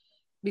down,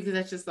 because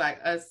that's just like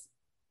us.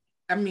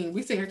 I mean,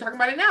 we sit here talking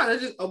about it now.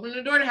 Let's just open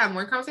the door to have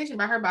more conversation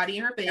about her body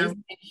and her face,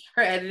 and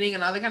her editing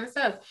and all that kind of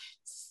stuff.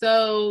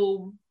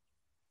 So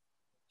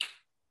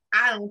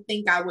I don't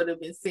think I would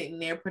have been sitting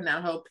there putting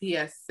out whole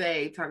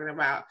PSA talking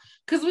about,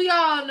 because we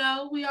all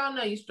know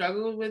you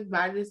struggle with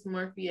body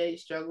dysmorphia, you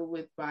struggle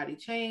with body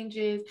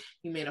changes,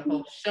 you made a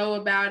whole show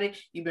about it,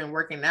 you've been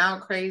working out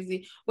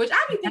crazy, which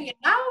I be thinking,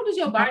 how old is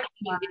your body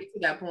when you get to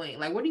that point?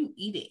 Like, what are you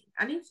eating?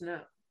 I need to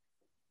know.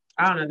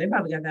 I don't know. They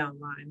probably got that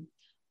online.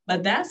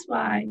 But that's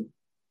why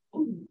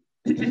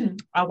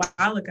a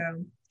while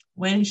ago,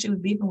 when she was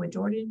beefing with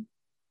Jordan,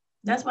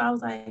 that's why I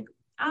was like,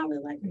 I don't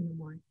really like her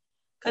anymore.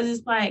 Because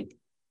it's like,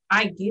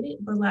 I get it,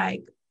 but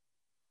like,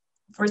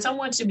 for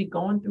someone to be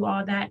going through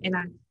all that, and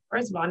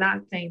first of all,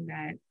 not saying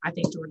that I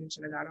think Jordan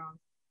should have got off,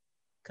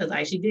 because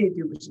like she did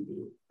do what she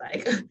did,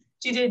 like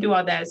she did do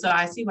all that, so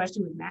I see why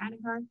she was mad at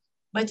her.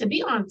 But to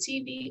be on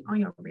TV, on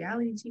your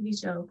reality TV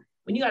show,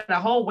 when you got a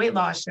whole weight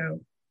loss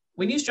show,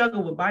 when you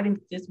struggle with body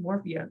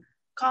dysmorphia,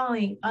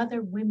 calling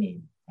other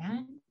women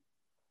that,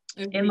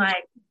 and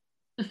like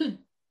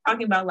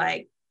talking about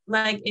like,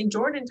 and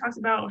Jordan talks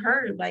about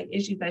her like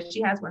issues that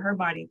she has with her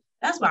body.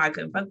 That's why I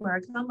couldn't fuck with her.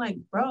 Cause I'm like,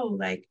 bro,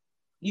 like,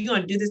 you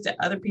gonna do this to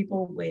other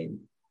people when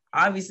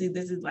obviously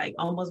this is like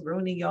almost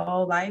ruining your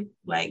whole life?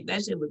 Like,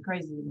 that shit was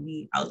crazy to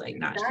me. I was like,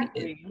 nah,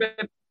 exactly.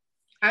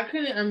 I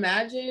couldn't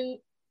imagine.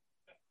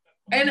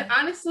 And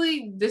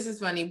honestly, this is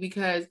funny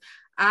because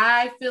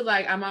I feel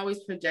like I'm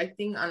always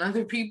projecting on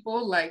other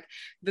people, like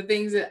the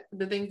things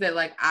that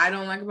like I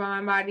don't like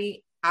about my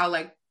body. I'll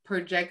like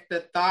project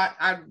the thought.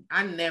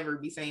 I never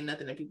be saying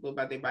nothing to people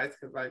about their bodies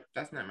because like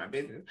that's not my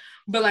business.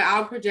 But like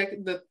I'll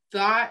project the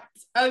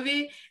thoughts of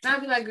it, and I'll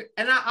be like,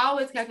 and I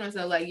always catch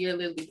myself like, you're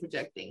literally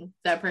projecting.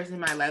 That person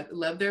might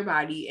love their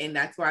body, and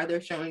that's why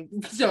they're showing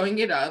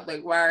it up.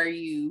 Like, why are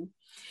you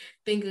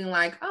thinking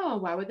like, oh,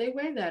 why would they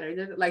wear that?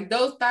 Or like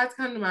those thoughts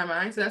come to my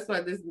mind. So that's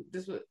what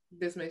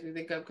this makes me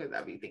think of, because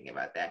I'll be thinking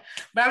about that.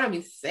 But I don't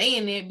be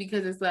saying it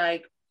because it's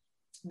like,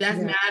 that's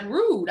mad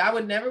rude. I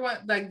would never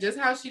want, like, just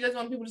how she doesn't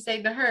want people to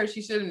say to her,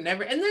 she should have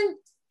never. And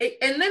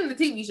then the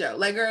TV show,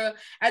 like, girl,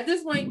 at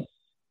this point,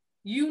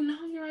 you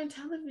know you're on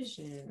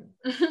television.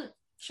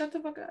 Shut the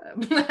fuck up.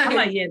 I'm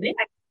like, yeah, they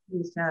like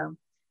this show.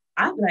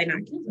 I'd be like, nah,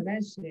 cancel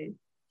that shit.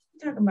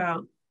 You're talking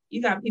about,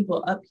 you got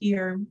people up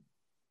here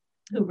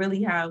who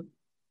really have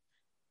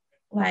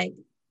like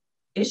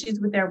issues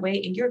with their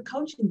weight, and you're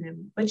coaching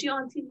them, but you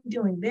on TV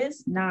doing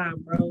this? Nah,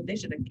 bro, they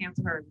should have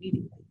canceled her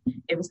immediately.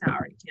 If it's not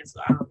already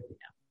canceled, I don't really know.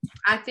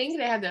 I think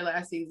they had their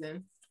last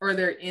season, or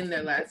they're in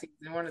their last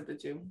season, one of the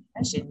two.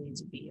 That shit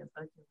needs to be a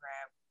fucking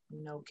rap,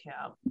 no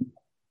cap.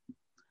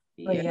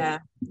 But yeah,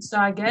 so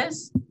I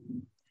guess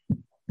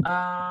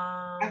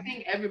I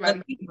think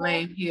everybody can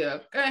blame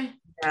here. Okay.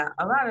 Yeah,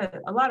 a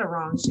lot of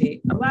wrong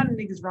shit. A lot of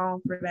niggas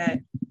wrong for that,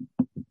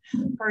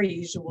 per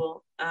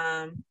usual.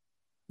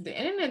 The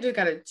internet just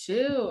gotta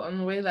chill on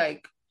the way,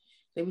 like,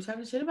 they be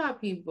talking shit about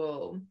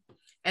people.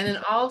 And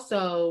then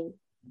also,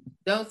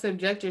 don't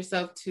subject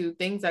yourself to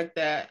things like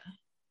that.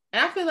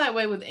 And I feel that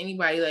way with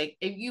anybody. Like,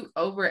 if you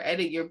over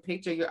edit your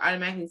picture, you're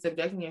automatically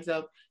subjecting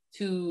yourself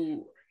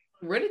to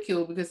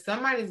ridicule, because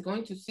somebody's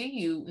going to see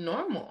you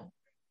normal.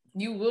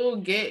 You will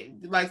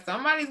get, like,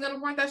 somebody's gonna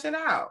point that shit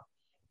out.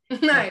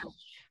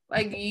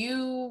 like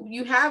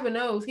you have a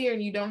nose here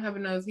and you don't have a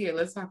nose here.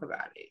 Let's talk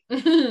about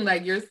it.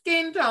 Like, your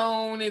skin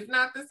tone is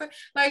not the same.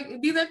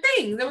 Like, these are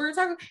things that we're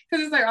talking,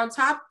 because it's like on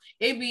top,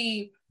 it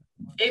be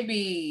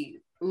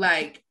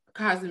like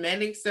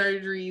cosmetic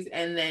surgeries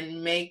and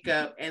then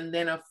makeup and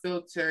then a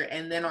filter,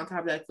 and then on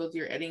top of that filter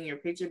you're editing your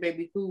picture.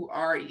 Baby, who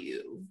are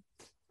you?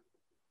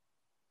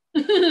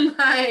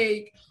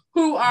 Like,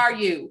 who are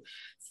you?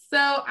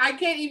 So I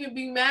can't even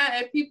be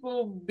mad at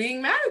people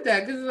being mad at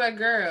that because it's like,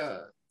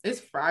 girl, it's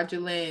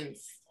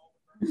fraudulence.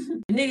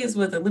 Niggas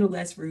with a little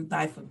less rude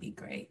life would be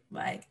great.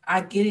 Like,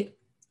 I get it,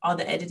 all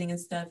the editing and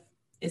stuff.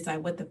 It's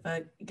like, what the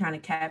fuck, kind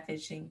of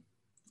catfishing.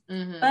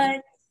 Mm-hmm.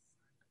 But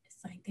it's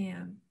like,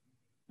 damn,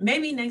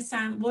 maybe next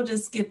time we'll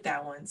just skip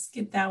that one.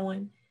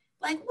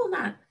 Like,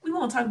 we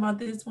won't talk about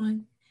this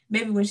one.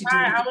 Maybe when she do it,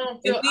 I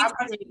won't feel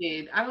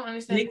obligated. I don't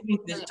understand. We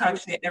just talk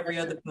shit every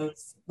other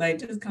post. Like,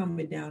 just calm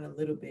it down a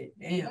little bit.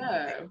 Damn.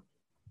 Yeah.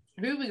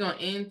 Who we gonna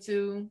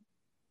into?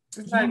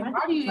 It's like,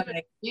 how do you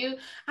even feel?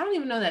 I don't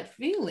even know that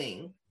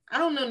feeling. I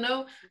don't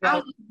know. I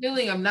don't know the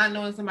feeling of not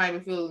knowing somebody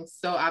but feeling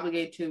so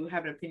obligated to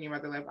have an opinion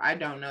about their life. I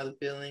don't know the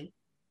feeling.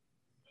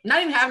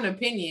 Not even have an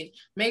opinion.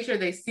 Make sure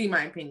they see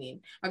my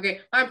opinion. Okay,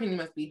 my opinion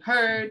must be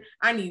heard.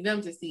 I need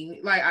them to see me.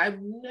 Like, I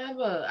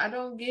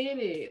don't get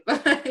it.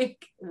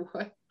 Like,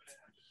 what?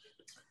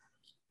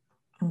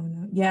 Oh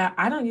no. Yeah,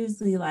 I don't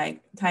usually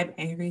like type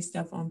angry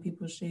stuff on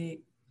people's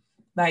shit,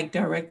 like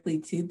directly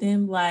to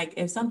them. Like,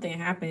 if something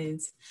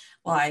happens,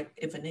 like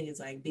if a nigga's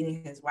like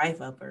beating his wife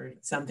up or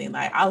something,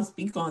 like I'll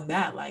speak on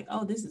that, like,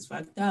 oh, this is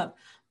fucked up.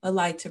 But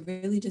like to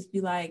really just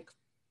be like,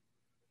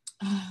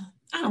 I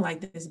don't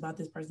like this about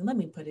this person, let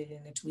me put it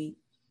in a tweet.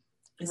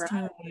 It's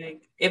kind of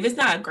like, if it's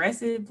not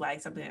aggressive,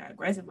 like something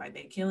aggressive, like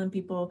they killing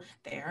people,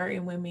 they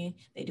hurting women,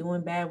 they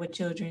doing bad with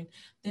children,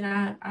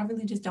 then I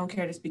really just don't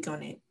care to speak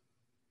on it.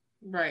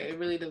 Right, it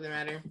really doesn't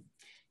matter.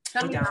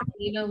 Sometimes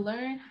you need to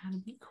learn how to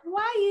be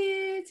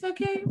quiet,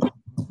 okay?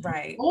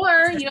 Right.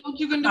 Or you know what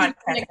you can do? You can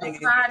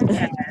make a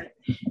podcast.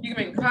 You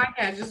can make a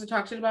podcast just to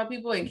talk shit about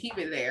people and keep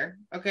it there.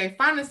 Okay.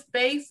 Find a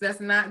space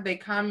that's not they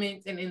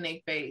comment and in their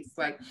face.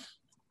 Like,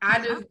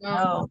 I just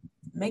don't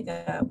make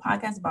a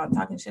podcast about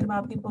talking shit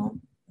about people.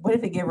 What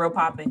if it get real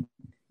popping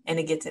and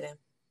it get to them?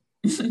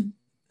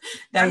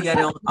 Now you got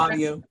it on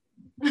audio.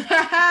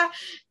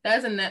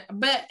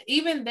 But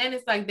even then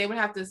it's like they would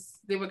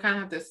kind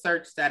of have to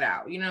search that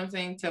out, you know what I'm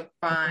saying, to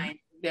find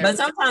but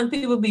sometimes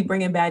people be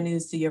bringing bad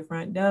news to your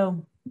front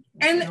door,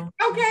 and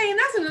okay, and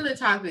that's another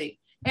topic.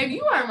 If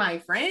you are my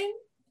friend,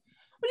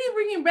 what are you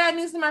bringing bad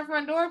news to my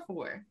front door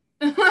for?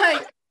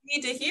 Like, you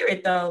need to hear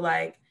it though.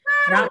 Like,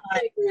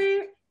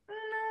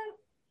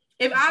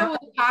 if I was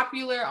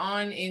popular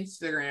on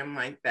Instagram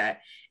like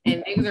that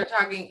and niggas are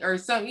talking or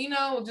some, you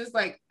know, just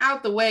like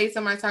out the way,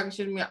 somebody talking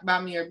shit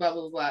about me or blah,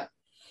 blah, blah.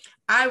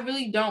 I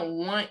really don't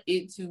want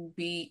it to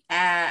be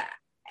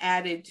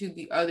added to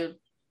the other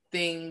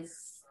things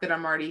that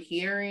I'm already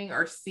hearing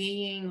or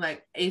seeing.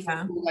 Like, it's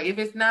cool. Like, if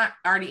it's not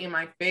already in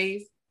my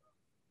face,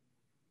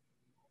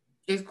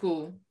 it's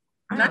cool.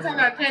 9 times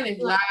out of 10 is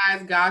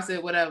lies,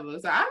 gossip, whatever.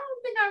 So I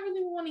don't think I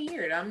really want to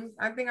hear it.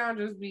 I think I'll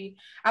just be,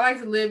 I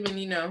like to live and,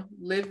 you know,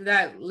 live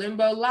that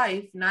limbo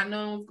life, not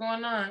knowing what's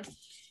going on.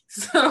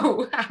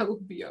 So I will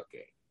be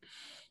okay.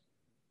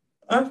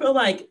 I feel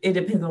like it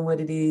depends on what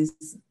it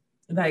is,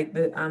 like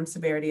the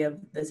severity of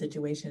the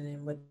situation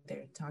and what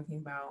they're talking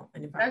about.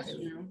 And if that's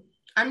true.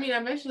 I mean,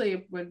 eventually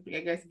it would, I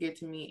guess, get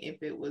to me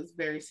if it was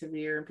very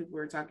severe and people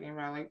were talking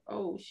about like,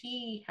 oh,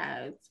 she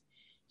has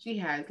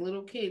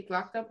little kids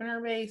locked up in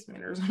her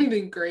basement or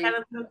something crazy.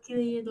 Got a little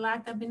kid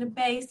locked up in the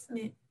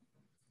basement.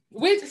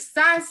 Which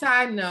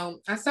side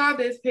note, I saw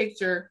this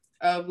picture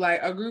of like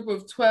a group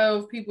of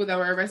 12 people that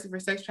were arrested for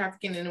sex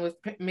trafficking, and it was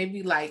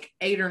maybe like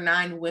 8 or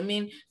 9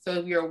 women. So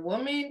if you're a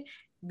woman,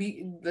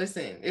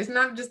 listen, it's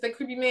not just that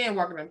creepy man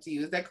walking up to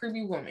you, it's that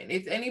creepy woman.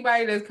 It's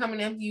anybody that's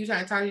coming up to you,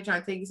 trying to talk to you,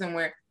 trying to take you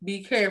somewhere.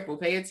 Be careful,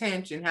 pay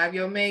attention, have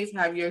your mace,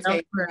 have your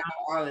tape,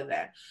 all of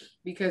that.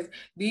 Because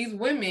these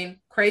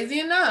women, crazy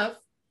enough,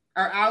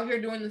 are out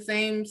here doing the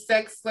same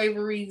sex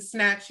slavery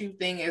snatch you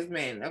thing as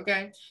men.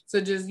 Okay,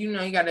 so just, you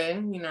know, you gotta,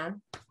 you know,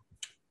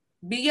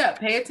 be up,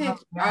 pay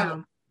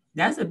attention.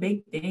 That's a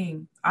big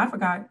thing. I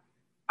forgot.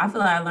 I feel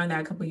like I learned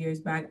that a couple years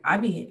back. I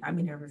be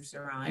nervous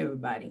around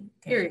everybody.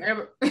 Okay?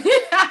 Everybody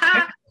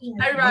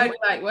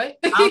like, what?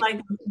 I don't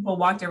like people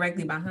walk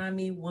directly behind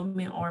me,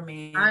 woman or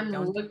man. I'm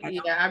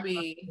looking. Yeah, I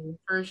be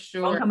for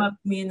sure. Don't come up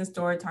to me in the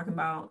store talking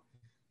about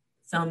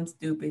something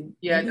stupid.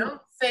 Yeah, don't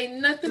say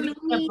nothing to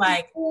me.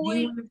 Like, do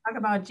you want to talk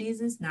about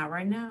Jesus? Not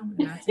right now.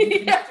 Not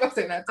today. Yeah, I was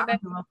say not today.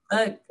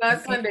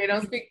 Not Sunday.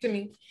 Don't speak to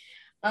me.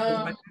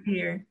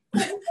 Here.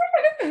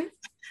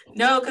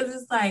 No, because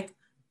it's like,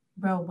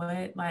 bro,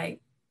 what? Like,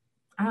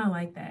 I don't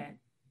like that.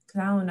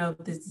 Because I don't know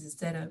if this is a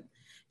setup. Do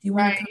you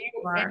want to come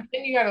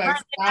then you gotta like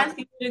ask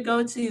people to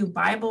go to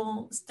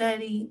Bible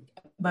study,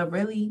 but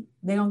really,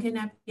 they gonna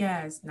kidnap your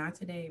ass. Not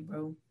today,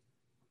 bro.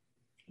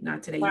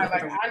 Not today. Like,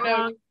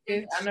 I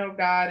know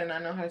God, and I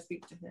know how to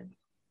speak to Him.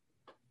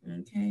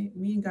 Okay,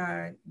 me and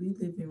God, we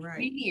living right.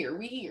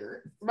 We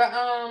here. But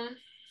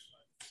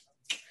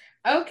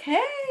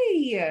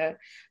okay.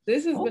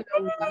 This has been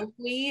a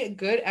lovely,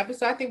 good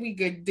episode. I think we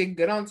did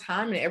good on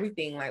time and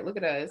everything. Like, look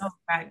at us. Oh,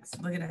 facts.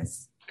 Look at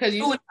us. Because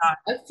you us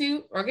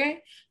two,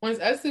 okay? When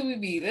it's us two, we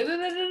be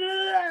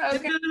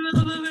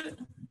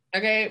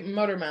okay,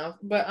 motor mouth.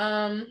 But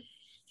all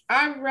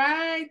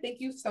right. Thank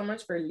you so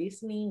much for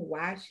listening,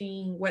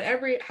 watching,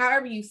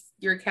 however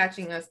you're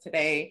catching us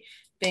today.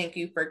 thank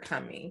you for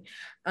coming.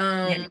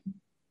 Yeah.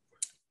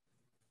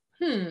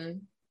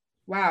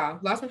 Wow,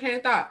 lost my train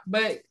of thought.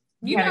 But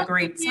you had a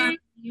great time.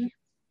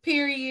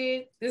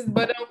 Period. This is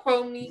But Don't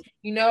Quote Me.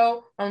 You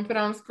know, I'm gonna put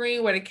on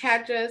screen where to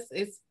catch us.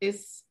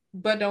 It's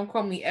But Don't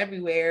Quote Me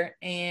everywhere.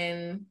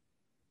 And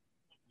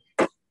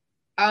you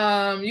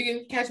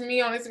can catch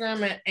me on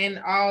Instagram and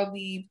all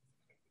the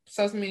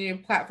social media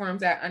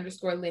platforms at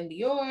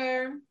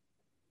 _LynDior.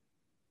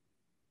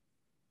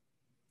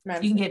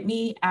 You can get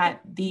me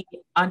at the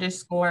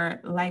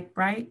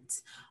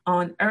 _LightBright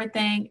on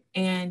everything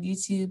and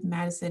YouTube,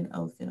 Madison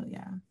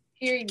Ophelia.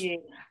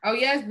 Period. Oh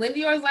yes,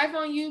 LynDior's life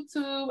on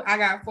YouTube. I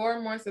got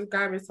 4 more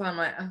subscribers till I'm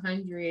at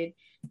 100.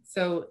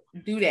 So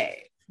do that.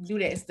 Do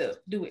that stuff.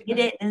 Do it. Get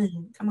it.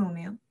 Come on,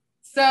 man.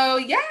 So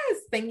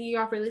yes, thank you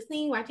all for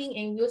listening, watching,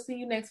 and we'll see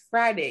you next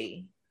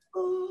Friday.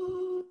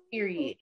 Period.